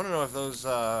 but I want to know if those,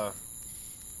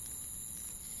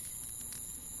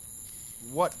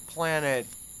 what planet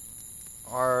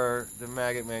are the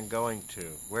Maggot Men going to?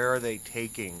 Where are they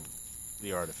taking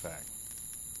the artifact?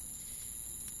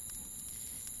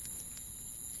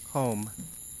 Home.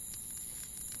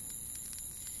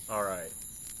 All right.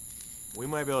 We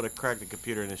might be able to crack the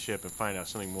computer in the ship and find out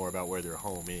something more about where their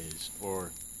home is,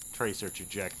 or trace their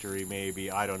trajectory, maybe.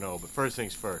 I don't know. But first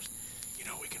things first. You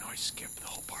know, we can always skip the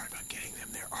whole part about getting them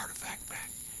their artifact back.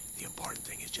 The important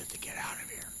thing is just to get out of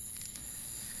here.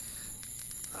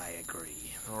 I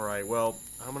agree. All right. Well,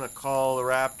 I'm gonna call the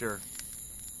Raptor.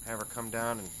 Have her come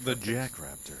down and The Jack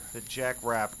Raptor. the Jack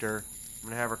Raptor. I'm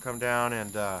gonna have her come down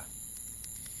and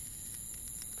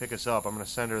pick us up. I'm gonna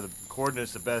send her the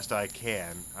coordinates the best I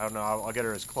can. I don't know. I'll get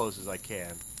her as close as I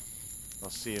can. I'll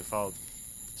see if I'll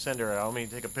send her. Let me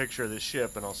take a picture of this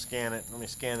ship and I'll scan it. Let me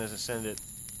scan this and send it.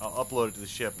 I'll upload it to the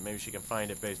ship and maybe she can find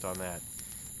it based on that.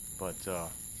 But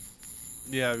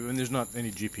Yeah, and there's not any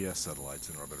GPS satellites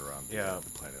in orbit around Yeah. the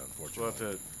planet, unfortunately. we'll have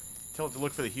to tell it to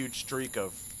look for the huge streak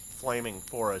of flaming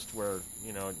forest where,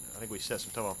 I think we set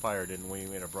some stuff on fire, didn't we?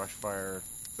 We made a brush fire.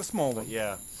 A small But one.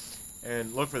 yeah.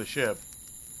 And look for the ship.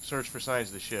 Search for signs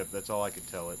of the ship. That's all I can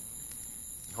tell it.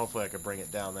 Hopefully I can bring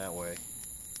it down that way.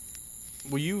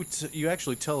 Well, you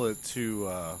actually tell it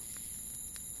to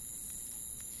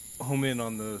home in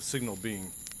on the signal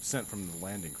being sent from the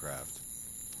landing craft.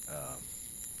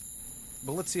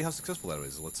 But let's see how successful that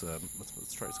is. Let's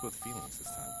try. Let's go with feelings this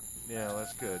time. Yeah,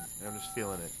 that's good. I'm just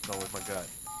feeling it. It's all with my gut.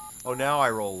 Oh, now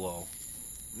I roll low.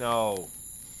 No.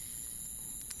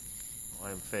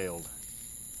 I am failed.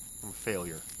 I'm a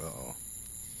failure. Uh-oh.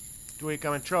 Dweek,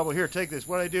 I'm in trouble. Here, take this.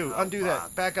 What'd I do? Undo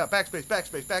that. Back up. Backspace.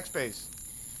 Backspace. Backspace.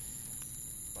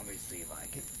 Let me see if I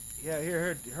can. Yeah,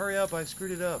 here. Hurry up. I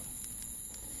screwed it up.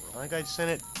 I think I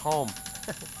sent it home.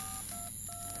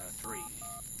 3.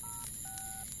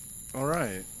 All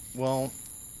right. Well,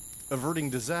 averting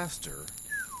disaster.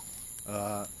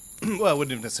 Well, it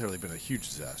wouldn't have necessarily been a huge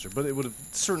disaster, but it would have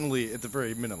certainly, at the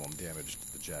very minimum,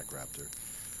 damaged the Jack Raptor.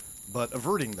 But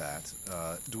averting that,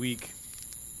 Dweek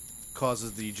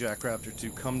causes the Jack Raptor to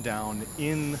come down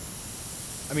in,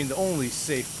 the only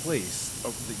safe place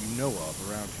that you know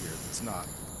of around here that's not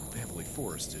heavily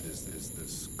forested is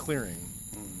this clearing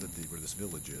where this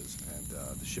village is,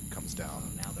 and the ship comes down.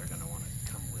 Now they're going to want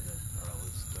to come with it, or at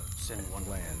least send one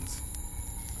Lands.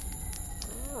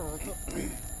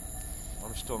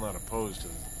 I'm still not opposed to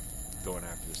going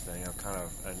after this thing. I'm kind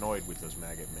of annoyed with those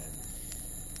maggot men.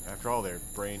 After all,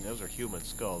 those are human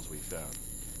skulls we found.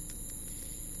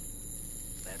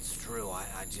 That's true. I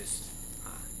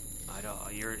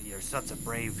don't. You're such a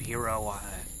brave hero.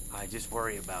 I just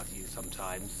worry about you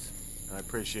sometimes. I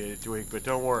appreciate it, Dweek, but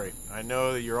don't worry. I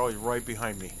know that you're always right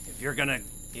behind me. If you're gonna,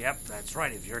 yep, that's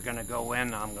right. If you're gonna go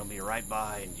in, I'm gonna be right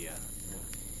behind you,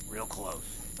 real close.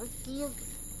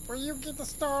 Will you get the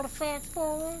starter fact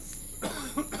for us?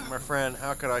 My friend,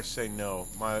 how could I say no?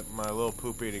 My little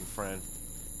poop-eating friend.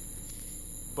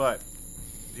 But,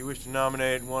 do you wish to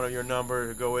nominate one of your number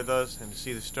to go with us and to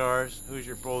see the stars? Who's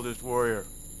your boldest warrior?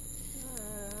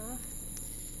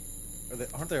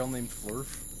 Aren't they all named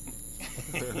Flurf?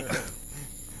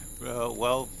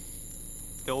 Well,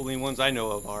 the only ones I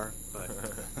know of are, but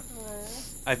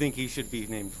I think he should be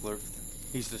named Flurf.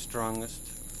 He's the strongest.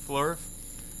 Flurf?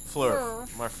 Flurf,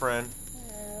 Flurf. my friend.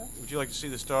 Would you like to see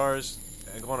the stars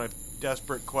and go on a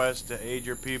desperate quest to aid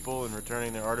your people in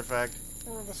returning their artifact?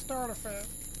 Or the starter fact?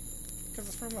 Because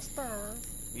it's from the stars.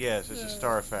 Yes, it's a Yeah.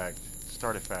 startifact.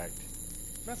 Startifact.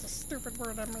 That's a stupid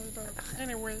word I made up.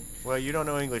 Anyway, Well, you don't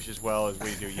know English as well as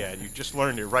we do yet. You just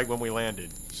learned it right when we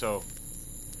landed. So,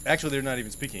 Actually, they're not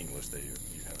even speaking English. You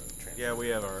have a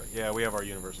translator. yeah, we have our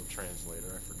universal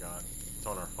translator. I forgot. It's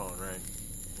on our phone, right?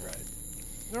 Right.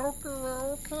 okay,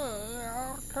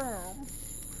 I'll come.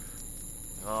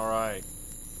 All right.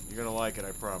 You're gonna like it,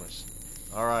 I promise.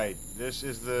 All right, this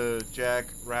is the Jack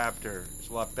Raptor. It's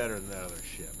a lot better than that other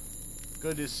ship.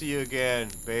 Good to see you again,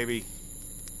 baby.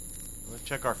 Let's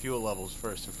check our fuel levels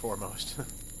first and foremost.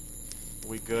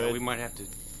 We good? Yeah, we might have to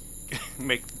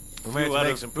make. We might have to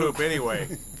make some poop anyway.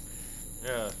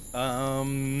 Yeah.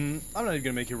 I'm not even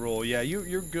gonna make you roll. Yeah,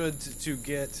 you're good to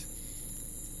get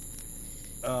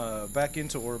back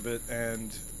into orbit,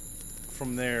 and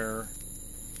from there,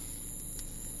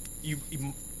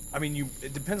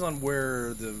 it depends on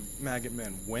where the maggot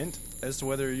men went as to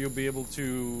whether you'll be able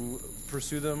to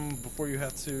pursue them before you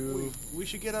have to We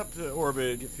should get up to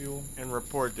orbit get fuel. and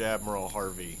report to Admiral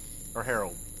Harvey. Or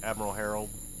Harold. Admiral Harold.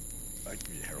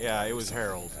 Harold. Yeah, it was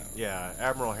Harold. Yeah,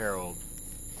 Admiral Harold.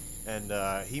 And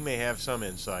he may have some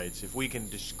insights. If we can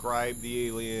describe the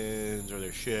aliens or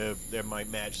their ship, that might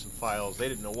match some files. They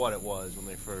didn't know what it was when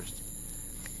they first,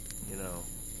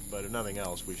 But if nothing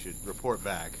else, we should report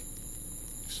back.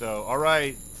 So, all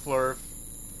right, Flurf.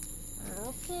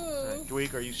 Okay.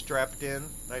 Dweek, are you strapped in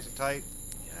nice and tight?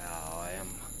 Yeah, I am.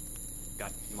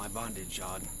 Got my bondage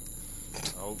on.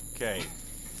 Okay.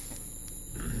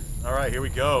 All right, here we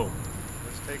go.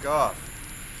 Let's take off.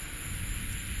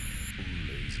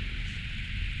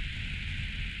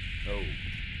 Oh.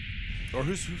 Or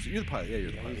who's you're the pilot? Yeah,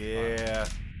 you're the pilot. Yeah.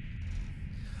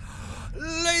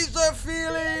 Laser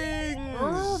feelings!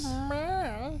 Oh,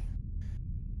 my.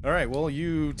 All right. Well,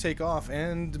 you take off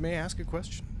and may I ask a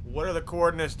question. What are the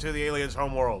coordinates to the aliens'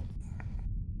 homeworld?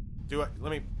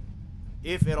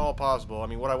 If at all possible,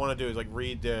 what I want to do is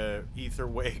read the ether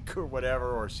wake or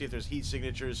whatever, or see if there's heat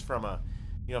signatures from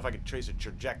if I could trace a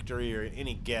trajectory or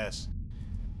any guess.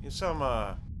 Yes, I'm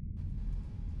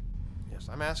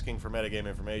asking for metagame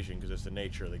information because it's the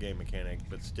nature of the game mechanic,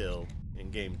 but still, in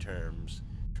game terms,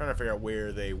 trying to figure out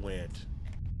where they went,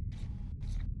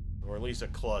 or at least a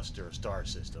cluster, a star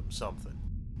system, something.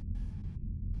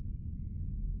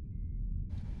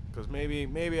 Because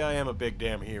maybe I am a big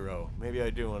damn hero. Maybe I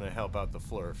do want to help out the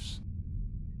Flurfs,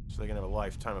 so they can have a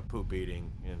lifetime of poop eating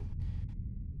and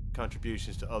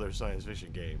contributions to other science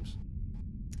fiction games.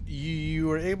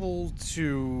 You are able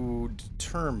to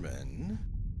determine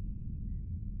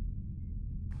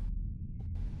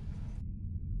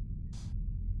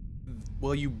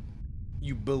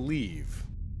you believe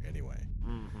anyway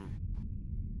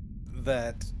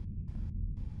that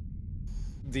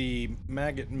the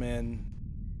maggot men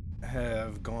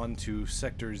have gone to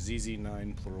sector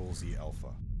ZZ9 plural Z alpha.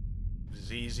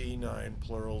 ZZ9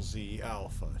 plural Z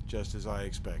alpha, just as I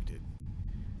expected.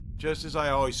 Just as I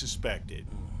always suspected.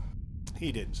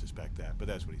 He didn't suspect that, but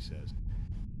that's what he says.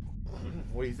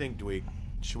 What do you think, Dweek?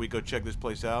 Should we go check this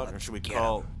place out, or should we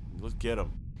call... Let's get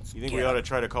him. You think we ought to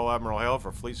try to call Admiral Hale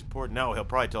for fleet support? No, he'll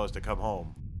probably tell us to come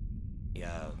home.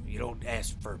 Yeah, you don't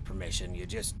ask for permission, you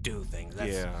just do things.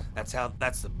 Yeah.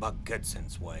 That's the Buck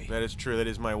Goodsense way. That is true, that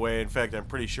is my way. In fact, I'm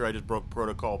pretty sure I just broke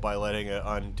protocol by letting an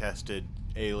untested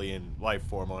alien life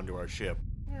form onto our ship.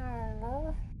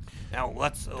 Oh. Now,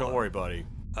 let's... Don't worry, buddy.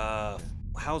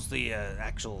 How's the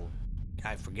actual...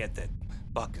 I forget that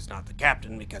Buck is not the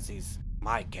captain because he's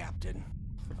my captain.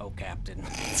 Oh, Captain.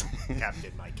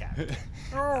 Captain, my captain.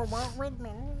 Oh, Walt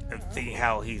Whitman. See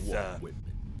how he's, I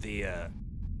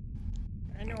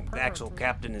know the part actual of it.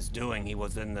 captain is doing. He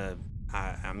was in the...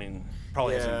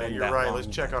 probably hasn't Yeah, been you're that right. long, Let's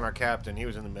check but- on our captain. He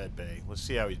was in the med bay. Let's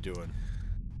see how he's doing.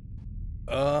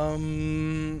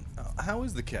 How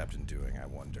is the captain doing? I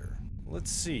wonder.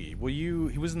 Let's see. Was he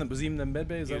in the med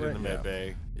bay? Is He that was right? in the med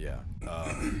bay. Yeah.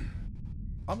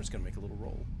 I'm just gonna make a little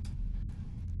roll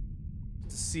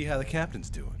to see how the captain's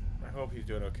doing. I hope he's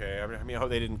doing okay. I hope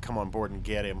they didn't come on board and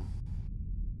get him.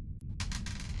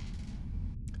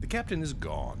 The captain is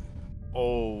gone.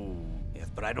 Oh. Yes,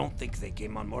 but I don't think they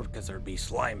came on board because there'd be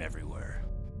slime everywhere.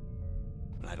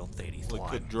 And I don't think he's Well, it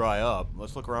slime. could dry up.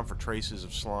 Let's look around for traces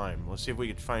of slime. Let's see if we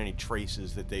can find any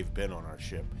traces that they've been on our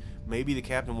ship. Maybe the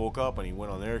captain woke up and he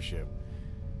went on their ship.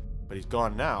 But he's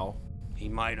gone now. He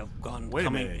might have gone... Wait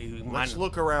a minute. Let's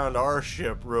look around our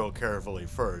ship real carefully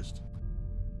first.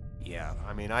 Yeah,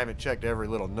 I haven't checked every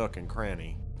little nook and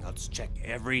cranny. let's check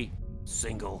every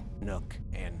single nook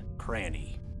and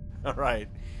cranny. All right.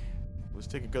 Let's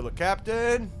take a good look.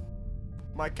 Captain!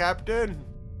 My captain!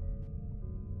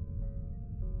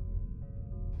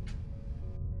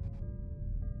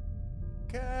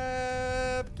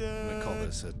 Captain! I'm gonna call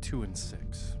this a 2 and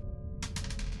 6.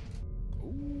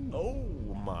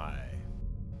 Oh my.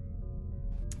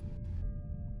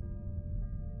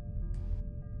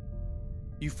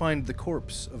 You find the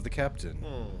corpse of the captain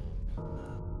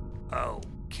Oh,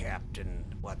 Captain,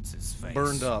 what's his face?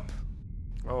 burned up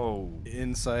Oh.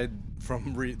 inside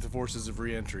from the forces of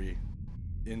re-entry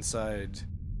inside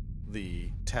the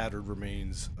tattered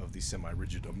remains of the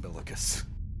semi-rigid umbilicus.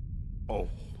 Oh.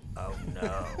 Oh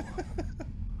no.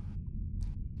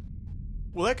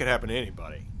 Well, that could happen to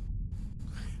anybody.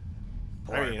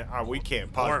 I mean, we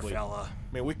can't Poor possibly. fella.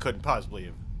 I mean, we couldn't possibly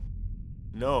have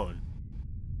known.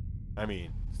 I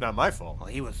mean, it's not my fault. Well,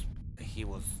 he was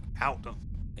out of.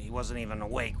 He wasn't even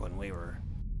awake when we were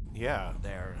Yeah.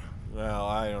 there. Well,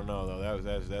 I don't know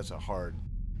though. That's a hard.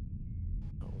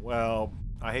 Well,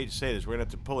 I hate to say this, we're gonna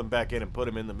have to pull him back in and put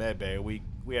him in the med bay. We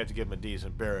have to give him a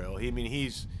decent burial.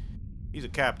 He's a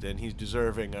captain. He's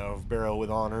deserving of burial with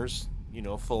honors. You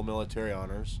know, full military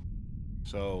honors.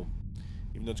 So,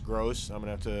 even though it's gross, I'm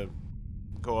gonna have to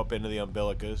go up into the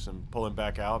umbilicus and pull him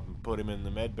back out and put him in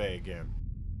the med bay again.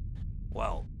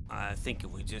 Well, I think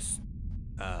if we just.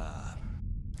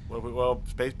 Well,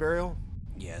 space burial.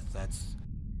 Yes, that's.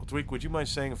 Well, Tweak, would you mind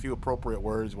saying a few appropriate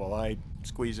words while I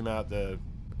squeeze him out the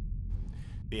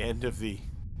end of the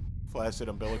flaccid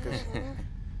umbilicus?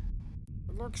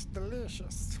 It looks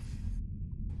delicious.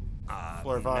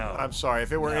 Flurf, no. I'm sorry.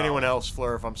 If it were No. anyone else,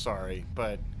 Flurf, I'm sorry.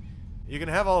 But you can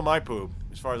have all of my poop,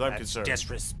 as far as I'm That's concerned.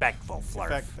 disrespectful, In Flurf.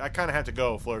 fact, I kind of have to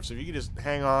go, Flurf, so if you could just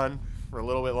hang on for a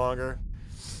little bit longer.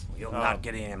 You'll not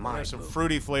get any of I my have some poop.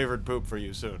 fruity flavored poop for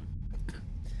you soon.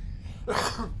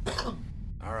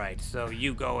 All right, so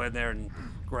you go in there and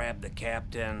grab the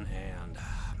captain, and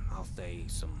I'll say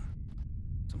some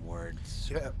words.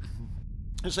 Yeah.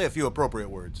 Just say a few appropriate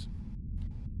words.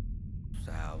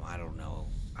 So I don't know,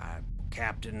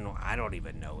 Captain. I don't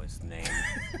even know his name.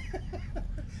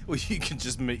 Well, you can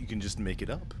just make it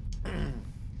up.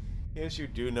 Yes, you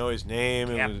do know his name.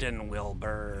 It was- Captain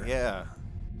Wilbur. Yeah.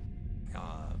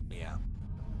 Yeah.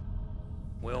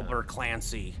 Wilbur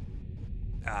Clancy.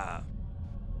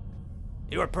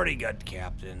 You were pretty good,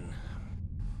 Captain.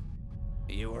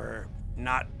 You were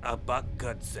not a Buck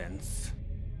Goodsense,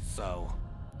 so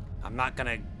I'm not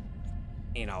gonna,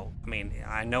 I mean,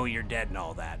 I know you're dead and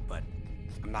all that, but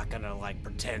I'm not gonna,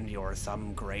 pretend you're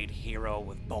some great hero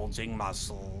with bulging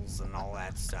muscles and all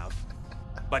that stuff.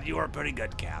 But you were a pretty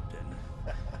good captain.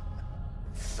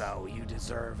 So you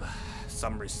deserve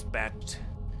some respect.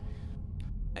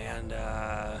 And,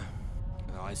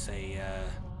 I say,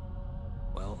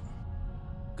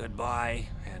 goodbye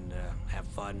and have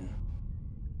fun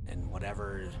and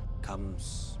whatever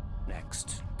comes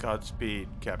next. Godspeed,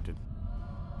 Captain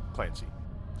Clancy.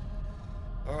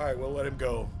 All right, we'll let him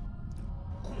go.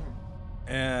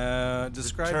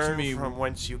 Describe to Return me from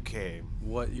whence you came.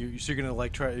 what you. So you're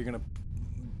gonna you're gonna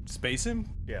space him.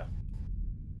 Yeah.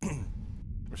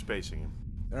 We're spacing him.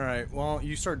 All right. Well,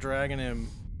 you start dragging him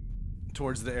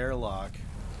towards the airlock,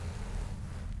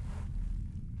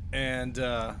 and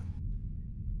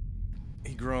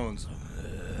he groans.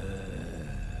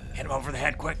 Hit him over the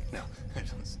head quick. No.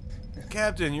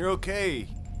 Captain, you're okay.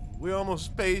 We almost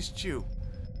spaced you.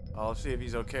 I'll see if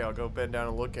he's okay. I'll go bend down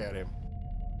and look at him.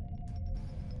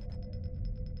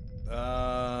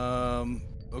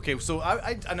 Okay. So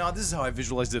I know this is how I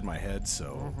visualized it in my head.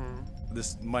 So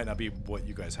this might not be what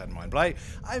you guys had in mind, but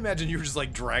I imagine you were just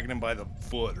dragging him by the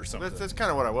foot or something. That's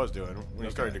kind of what I was doing when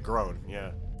he started Okay. to groan.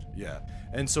 Yeah. Yeah.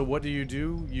 And so what do?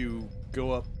 You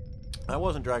go up. I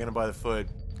wasn't dragging him by the foot.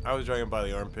 I was dragging him by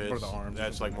the armpits. Or the arms or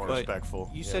That's something more But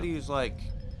respectful. You Yeah. said he was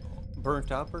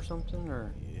burnt up or something,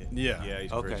 or Yeah. Yeah,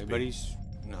 he's okay, crispy. but he's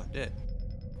not dead.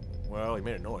 Well, he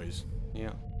made a noise.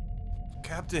 Yeah.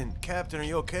 Captain, are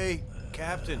you okay?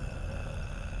 Captain. Oh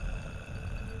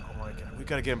my God, we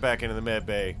gotta get him back into the med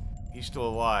bay. He's still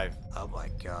alive. Oh my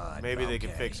God. Maybe they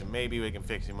can okay. fix him. Maybe we can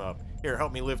fix him up. Here,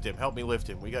 help me lift him.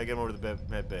 We gotta get him over to the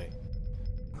med bay.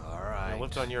 All right. Now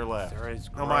lift on your left. There is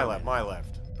No, my groaning.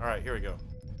 left. All right, here we go.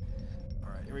 All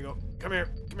right, here we go. Come here,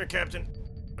 Captain.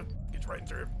 Gets right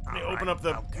through. All Open right, up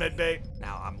the okay. med bay.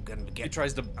 Now I'm gonna get. He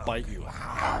tries to bite you.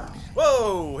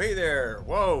 Whoa, hey there.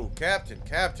 Whoa, Captain.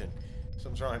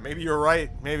 Something's wrong. Maybe you're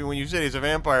right. Maybe when you said he's a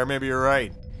vampire, maybe you're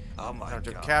right. Oh my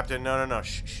God. Captain, no.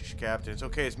 Shh, Captain. It's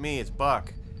okay. It's me. It's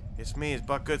Buck. It's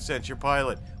Buck Goodsense, your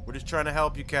pilot. We're just trying to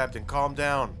help you, Captain. Calm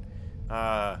down.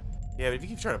 Yeah, but if you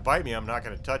keep trying to bite me, I'm not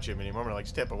going to touch him anymore. I'm going to,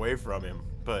 step away from him.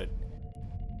 But,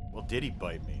 well, did he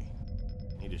bite me?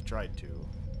 He just tried to.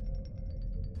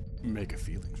 Make a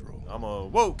feelings roll.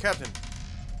 Whoa, Captain.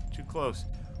 Too close.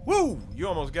 Woo! You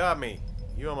almost got me.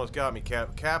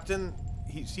 Captain,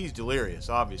 he's delirious,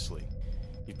 obviously.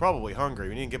 He's probably hungry.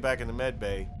 We need to get back in the med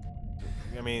bay.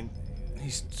 I mean, He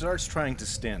starts trying to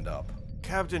stand up.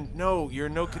 Captain, no, you're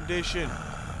in no condition.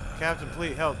 Captain,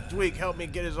 please help. Dweek, help me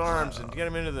get his arms and get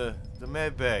him into the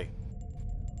med bay.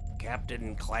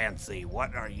 Captain Clancy,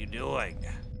 what are you doing?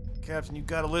 Captain, you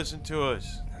gotta listen to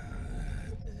us.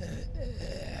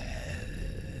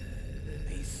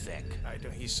 He's sick.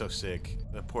 He's so sick.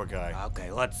 The poor guy.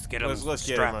 Okay, let's get him Let's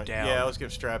get strapped him. down. Yeah, let's get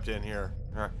him strapped in here.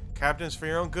 All right. Captain's for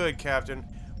your own good, Captain.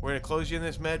 We're gonna close you in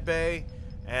this med bay,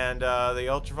 and the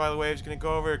ultraviolet wave's gonna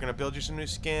go over. We're gonna build you some new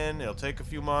skin. It'll take a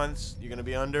few months. You're gonna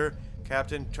be under.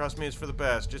 Captain, trust me, it's for the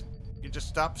best. Just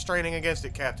stop straining against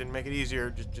it, Captain. Make it easier.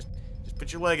 Just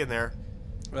put your leg in there.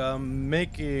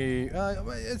 Make a.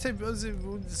 I'd say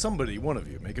somebody, one of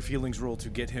you, make a feelings roll to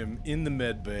get him in the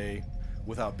med bay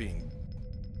without being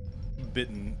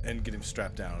bitten and get him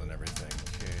strapped down and everything.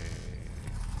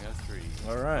 Okay. Got 3.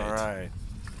 All right. All right.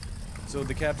 So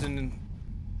the captain,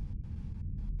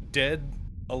 dead,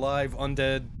 alive,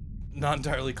 undead, not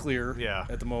entirely clear. Yeah.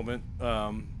 At the moment.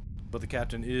 But the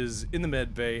captain is in the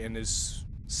med bay and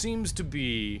seems to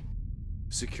be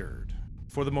secured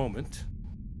for the moment.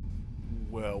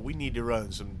 Well, we need to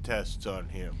run some tests on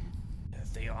him.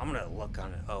 Theo, I'm gonna look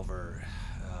on it over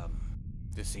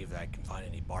to see if I can find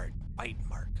any bite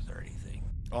marks or anything.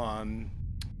 On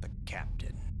The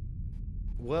captain.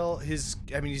 well, he's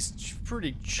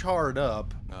pretty charred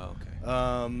up. Oh,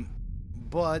 okay.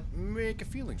 But make a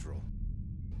feelings roll.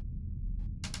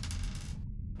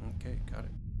 Okay, got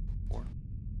it. 4.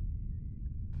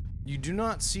 You do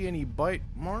not see any bite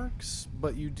marks,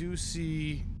 but you do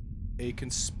see a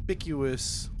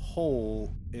conspicuous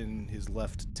hole in his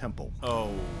left temple.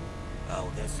 Oh,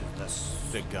 This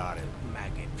is they got him.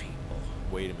 maggot people.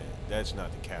 Wait a minute. That's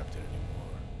not the captain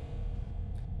anymore.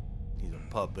 He's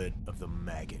a puppet of the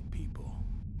maggot people.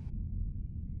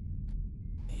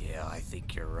 Yeah, I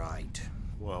think you're right.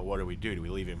 Well, what do we do? Do we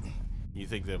leave him? You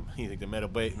think the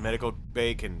medical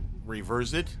bay can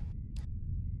reverse it?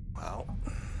 Well,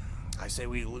 I say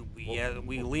we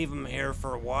leave him here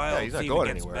for a while. Yeah, he's not see going if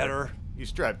he gets anywhere. better. He's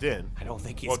strapped in. I don't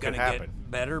think he's What could gonna happen?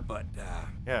 get better, but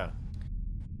Yeah.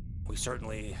 we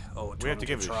certainly owe it to We him have to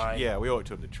give to it try. Yeah, we owe it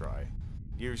to him to try.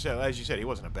 As you said, he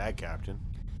wasn't a bad captain.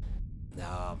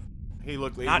 He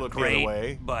looked Not the great, other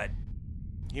way. but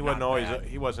He wasn't not always bad.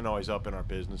 he wasn't always up in our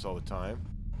business all the time.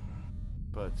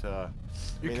 But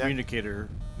Your communicator.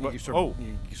 What- You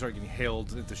start getting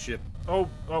hailed at the ship. we're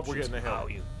getting the Oh, hell.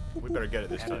 you We better get it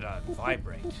this had it time. on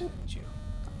vibrate, didn't you?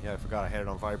 Yeah, I forgot I had it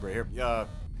on vibrate here.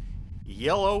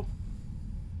 Yellow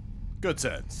Good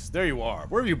sense. There you are.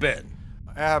 Where have you been?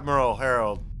 Admiral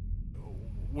Harold.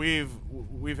 We've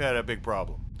had a big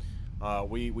problem.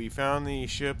 We found the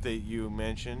ship that you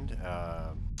mentioned.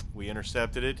 We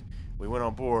intercepted it. We went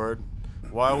on board.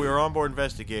 While we were on board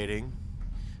investigating,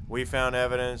 we found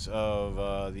evidence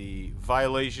of the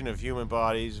violation of human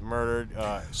bodies, murdered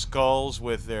skulls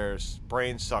with their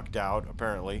brains sucked out,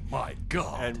 apparently. My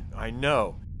God. And I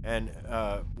know. And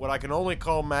what I can only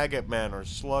call maggot men or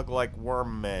slug-like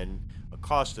worm men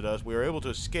accosted us. We were able to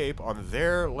escape on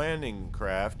their landing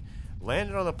craft,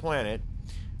 landed on the planet,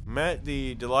 met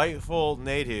the delightful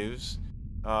natives,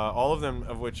 all of them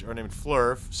of which are named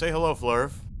Flurf. Say hello,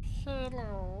 Flurf.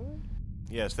 Hello.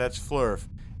 Yes, that's Flurf.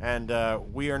 And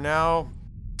we are now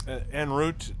en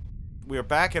route. We are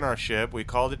back in our ship. We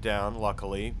called it down,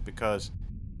 luckily, because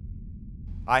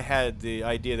I had the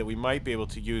idea that we might be able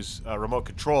to use remote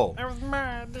control That was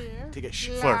my idea. to get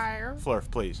Liar. Flurf,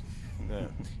 please. Yeah.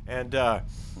 And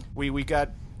we've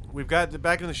got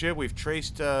back in the ship. We've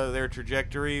traced their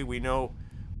trajectory. We know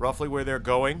roughly where they're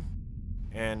going,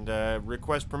 and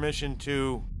request permission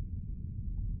to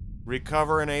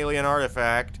recover an alien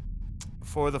artifact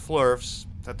for the Flurfs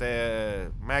that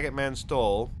the maggot men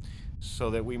stole, so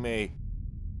that we may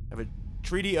have a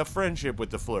treaty of friendship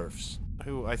with the Flurfs,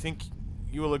 who I think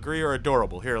you will agree are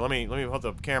adorable. Here, let me put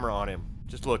the camera on him.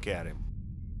 Just look at him.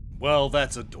 Well,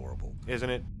 that's adorable. Isn't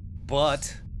it?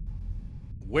 But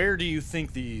where do you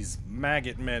think these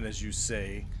maggot men, as you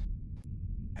say,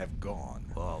 have gone?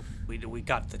 Well, we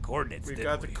got the coordinates. We didn't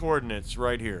got the coordinates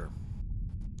right here,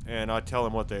 and I tell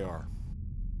him what they are.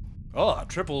 Oh,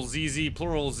 triple ZZ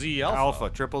plural Z alpha. Alpha,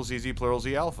 triple ZZ, plural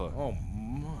Z alpha. Oh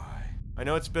my. I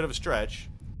know it's a bit of a stretch.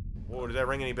 Whoa, did that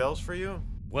ring any bells for you?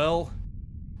 Well,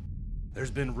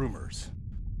 there's been rumors.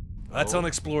 That's Oh.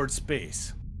 unexplored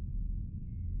space.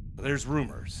 But there's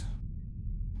rumors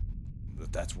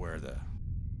that that's where the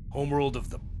homeworld of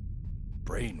the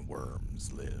brain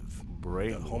worms live.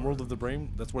 Brain. The homeworld of the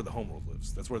brain? That's where the homeworld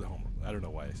lives. That's where the homeworld. I don't know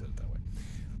why I said it that way.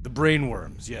 The brain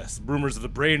worms, yes. Rumors of the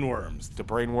brain worms The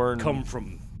brain worm. come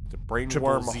from the brain triple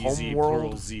worm ZZ plural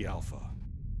homeworld. Z alpha.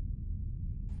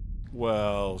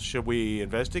 Well, should we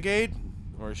investigate,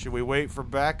 or should we wait for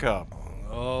backup?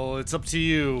 Oh, it's up to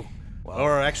you.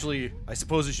 Or actually, I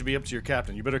suppose it should be up to your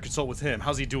captain. You better consult with him.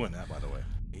 How's he doing that, by the way?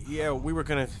 Yeah, we were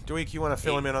gonna. Dweek, you want to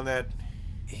fill him in on that?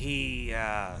 He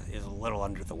is a little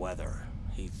under the weather.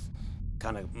 He's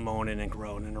kind of moaning and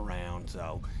groaning around,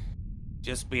 so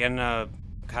just being a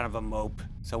kind of a mope.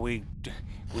 So we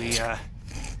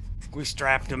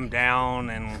strapped him down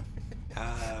and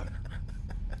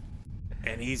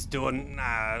he's doing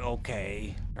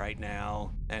okay right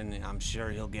now, and I'm sure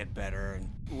he'll get better.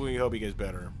 And We hope he gets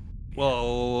better.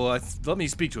 Well, let me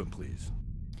speak to him, please.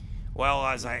 well,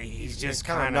 he's just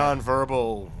kind of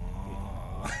nonverbal.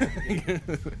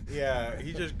 Yeah,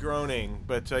 he's just groaning.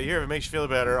 But here, if it makes you feel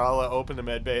better, I'll open the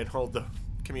med bay and hold the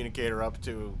communicator up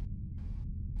to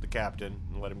the captain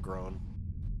and let him groan.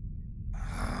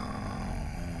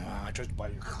 I tried to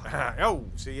bite you. Oh,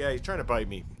 see, yeah, he's trying to bite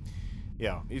me.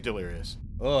 Yeah, he's delirious.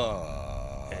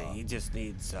 he just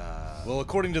needs. Well,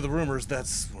 according to the rumors,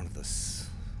 that's one of the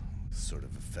sort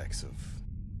of effects of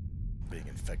being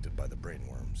infected by the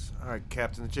brainworms. All right,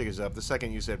 Captain, the jig is up. The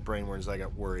second you said brainworms, I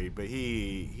got worried. But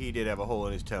he did have a hole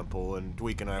in his temple, and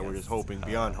Dweek and I were just hoping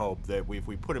beyond hope that if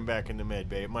we put him back in the med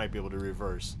bay, it might be able to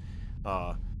reverse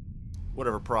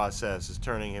whatever process is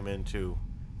turning him into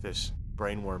this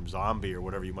brainworm zombie or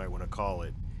whatever you might want to call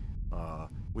it.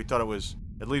 We thought it was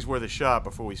at least worth a shot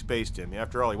before we spaced him.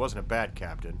 After all, he wasn't a bad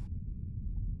captain.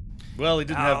 Well, he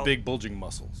didn't have big bulging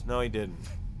muscles. No, he didn't.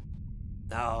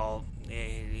 No,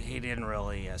 he didn't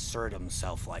really assert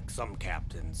himself like some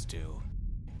captains do.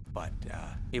 But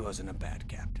he wasn't a bad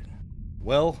captain.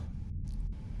 Well,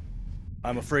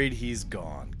 I'm afraid he's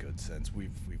gone, Good Sense.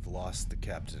 We've lost the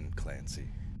Captain Clancy.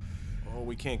 Oh,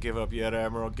 we can't give up yet,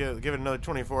 Admiral. Give it another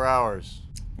 24 hours.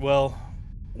 Well,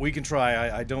 we can try.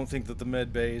 I don't think that the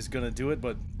med bay is going to do it,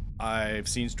 but I've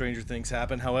seen stranger things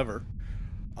happen. However,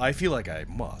 I feel like I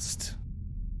must.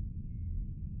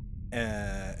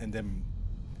 And am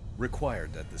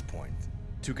required at this point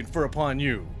to confer upon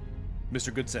you,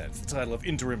 Mr. Good Sense, the title of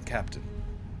Interim Captain.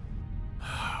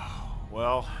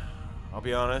 Well, I'll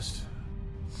be honest.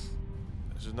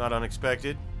 This is not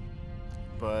unexpected,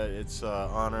 but it's an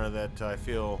honor that I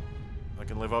feel I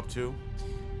can live up to.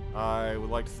 I would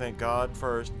like to thank God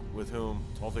first, with whom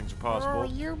all things are possible. Oh,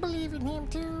 you believe in him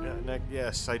too?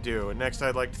 Yes, I do. And next,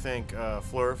 I'd like to thank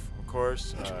Flurf, of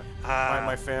course,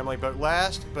 my family. But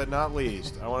last but not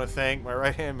least, I want to thank my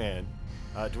right-hand man,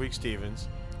 Dweek Stevens,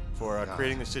 for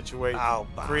creating the situation,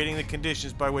 creating the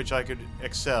conditions by which I could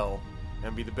excel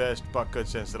and be the best Buck Good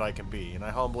Sense that I can be. And I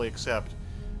humbly accept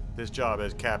this job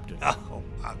as captain.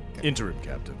 Interim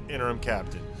Captain. Interim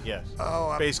captain, yes.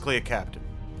 Oh, basically a captain.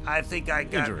 I think I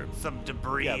got Interim. some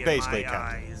debris in basically my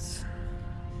captain. eyes.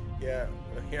 Yeah.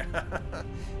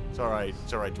 It's all right,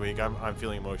 Dweek. I'm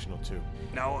feeling emotional too.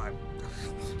 No,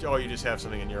 Oh, you just have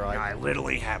something in your eye. I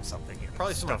literally have something here.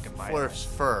 Probably some of stuck in my Flurf's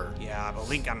eye. fur. Yeah, I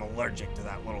think I'm allergic to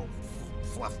that little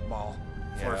fluff ball.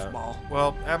 Flurf ball.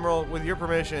 Well, Admiral, with your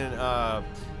permission,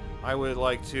 I would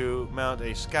like to mount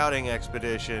a scouting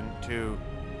expedition to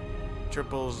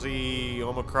Triple Z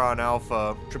Omicron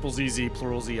Alpha. Triple ZZ,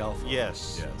 plural Z Alpha.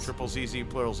 Yes. Triple ZZ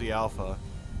plural Z Alpha.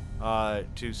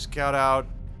 To scout out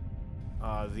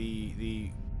the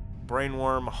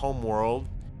brainworm homeworld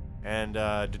and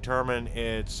determine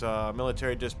its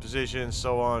military disposition,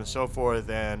 so on and so forth,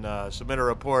 and submit a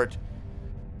report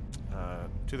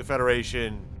to the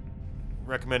Federation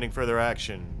recommending further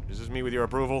action. Does this meet with your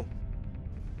approval?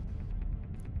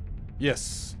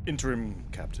 Yes, Interim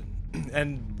Captain.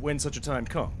 And when such a time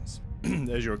comes,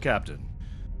 as your captain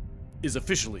is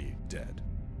officially dead,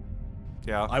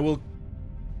 Yeah. I will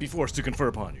be forced to confer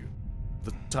upon you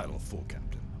the title of full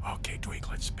captain. Okay, Dweek,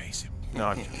 let's space him. No,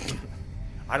 I'm joking.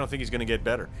 I don't think he's going to get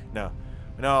better. No,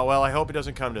 well, I hope it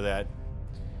doesn't come to that.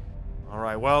 All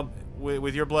right, well,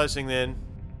 with your blessing, then,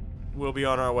 we'll be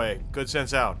on our way. Good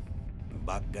Sense out.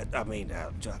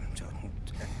 John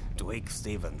Dweek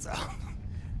Stevens out.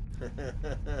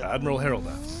 Admiral Harold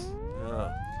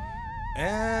out.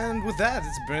 And with that,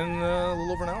 it's been a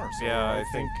little over an hour. So Yeah, I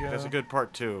think that's a good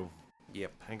part 2.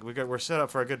 Yep. I think we're set up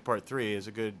for a good part 3. It's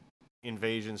a good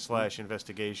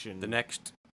invasion/investigation. The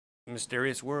next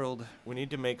mysterious world. We need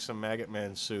to make some Maggot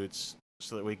Man suits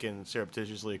so that we can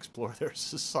surreptitiously explore their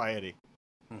society.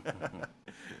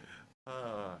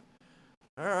 All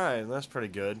right, that's pretty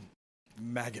good.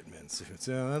 Maggot men suits.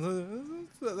 Yeah,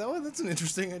 that's an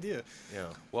interesting idea. Yeah.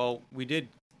 Well, we did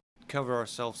cover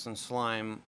ourselves in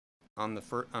slime on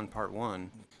on part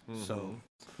 1, so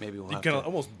maybe we'll You have kind to of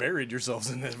almost buried yourselves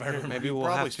in this. maybe You we'll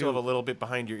probably have still have a to little bit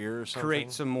behind your ear or something.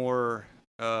 create some more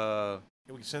We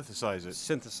can synthesize it.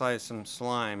 synthesize some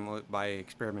slime by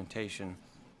experimentation,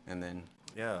 and then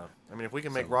Yeah. I mean, if we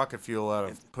can make So- rocket fuel out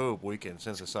of poop, we can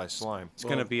synthesize slime. it's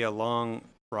going to be a long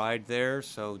ride there.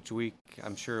 So Dweek,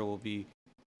 I'm sure, will be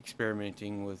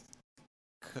experimenting with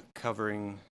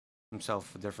covering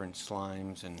himself with different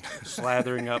slimes and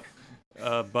slathering up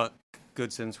Buck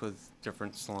good sense with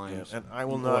different slimes. And I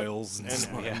will not. Oils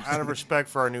and And out of respect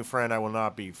for our new friend, I will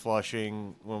not be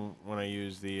flushing when I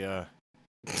use the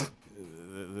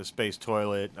space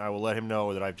toilet. I will let him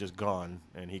know that I've just gone,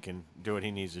 and he can do what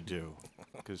he needs to do.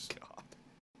 Because,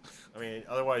 I mean,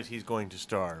 otherwise he's going to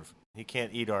starve. He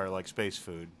can't eat our space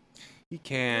food. He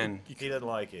can. He doesn't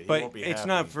like it. He But won't be it's happy.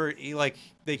 not for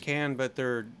they can, but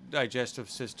their digestive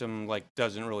system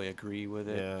doesn't really agree with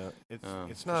it. Yeah,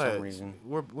 it's for not some reason.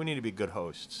 We need to be good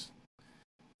hosts.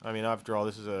 I mean, after all,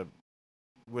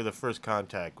 we're the first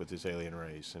contact with this alien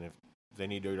race, and if they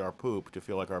need to eat our poop to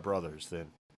feel like our brothers,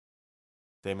 then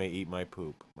they may eat my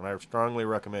poop. And I strongly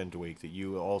recommend, Dweek, that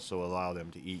you also allow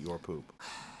them to eat your poop.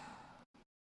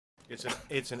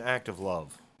 It's an act of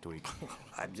love, Dweek.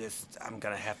 I'm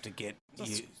gonna have to get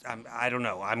you. I don't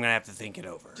know. I'm gonna have to think it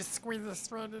over. Just squeeze this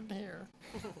right in here.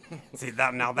 See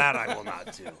that now that I will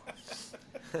not do.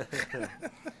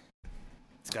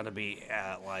 It's gonna be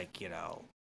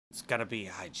it's gonna be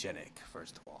hygienic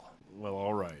first of all. Well,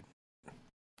 all right.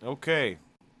 Okay.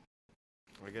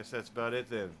 I guess that's about it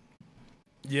then.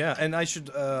 Yeah, and I should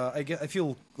I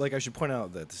feel like I should point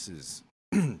out that this is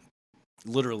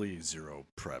literally zero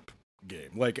prep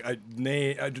game.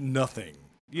 I nothing.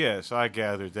 Yes, I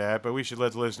gathered that, but we should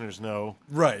let the listeners know.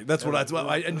 Right, that's what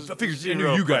I and I figured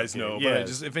Zero you guys prep know, game, but yes.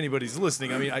 just if anybody's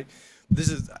listening, I mean, this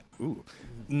is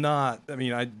not. I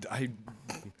mean, I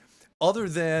other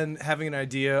than having an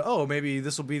idea, maybe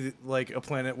this will be a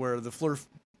planet where the Flurf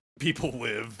people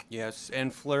live. Yes,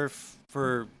 and Flurf,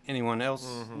 for anyone else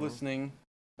listening,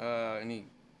 any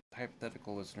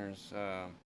hypothetical listeners,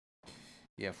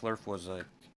 Flurf was a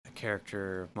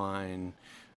character of mine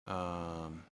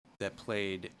that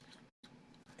played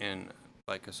in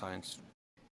a science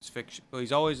fiction. Well,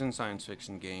 he's always in science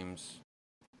fiction games.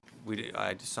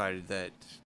 I decided that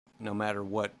no matter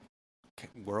what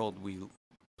world we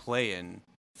play in,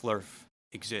 Flurf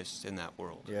exists in that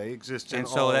world. Yeah, he exists. And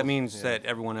so that means that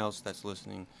everyone else that's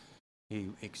listening, he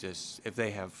exists if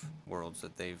they have worlds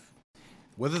that they've.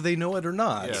 Whether they know it or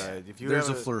not, if you there's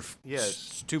a have Flurf. Yes,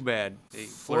 It's too bad.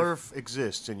 Flurf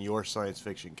exists in your science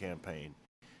fiction campaign,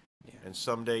 and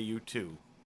someday you too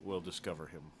will discover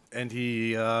him. And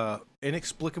he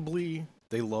inexplicably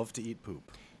they love to eat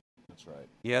poop. That's right.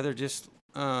 Yeah, they're just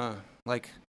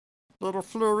Little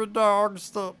flurry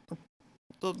dogs that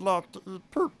love to eat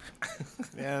poop.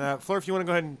 And Flurf, you want to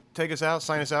go ahead and take us out,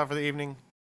 sign us out for the evening?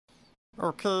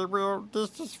 Okay, well,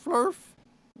 this is Flurf,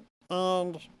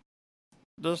 and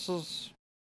this is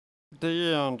the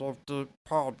end of the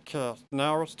podcast.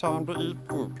 Now it's time to eat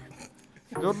poop.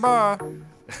 Goodbye.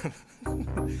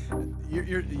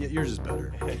 Yours is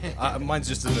better. Mine's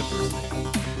just in the first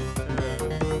name.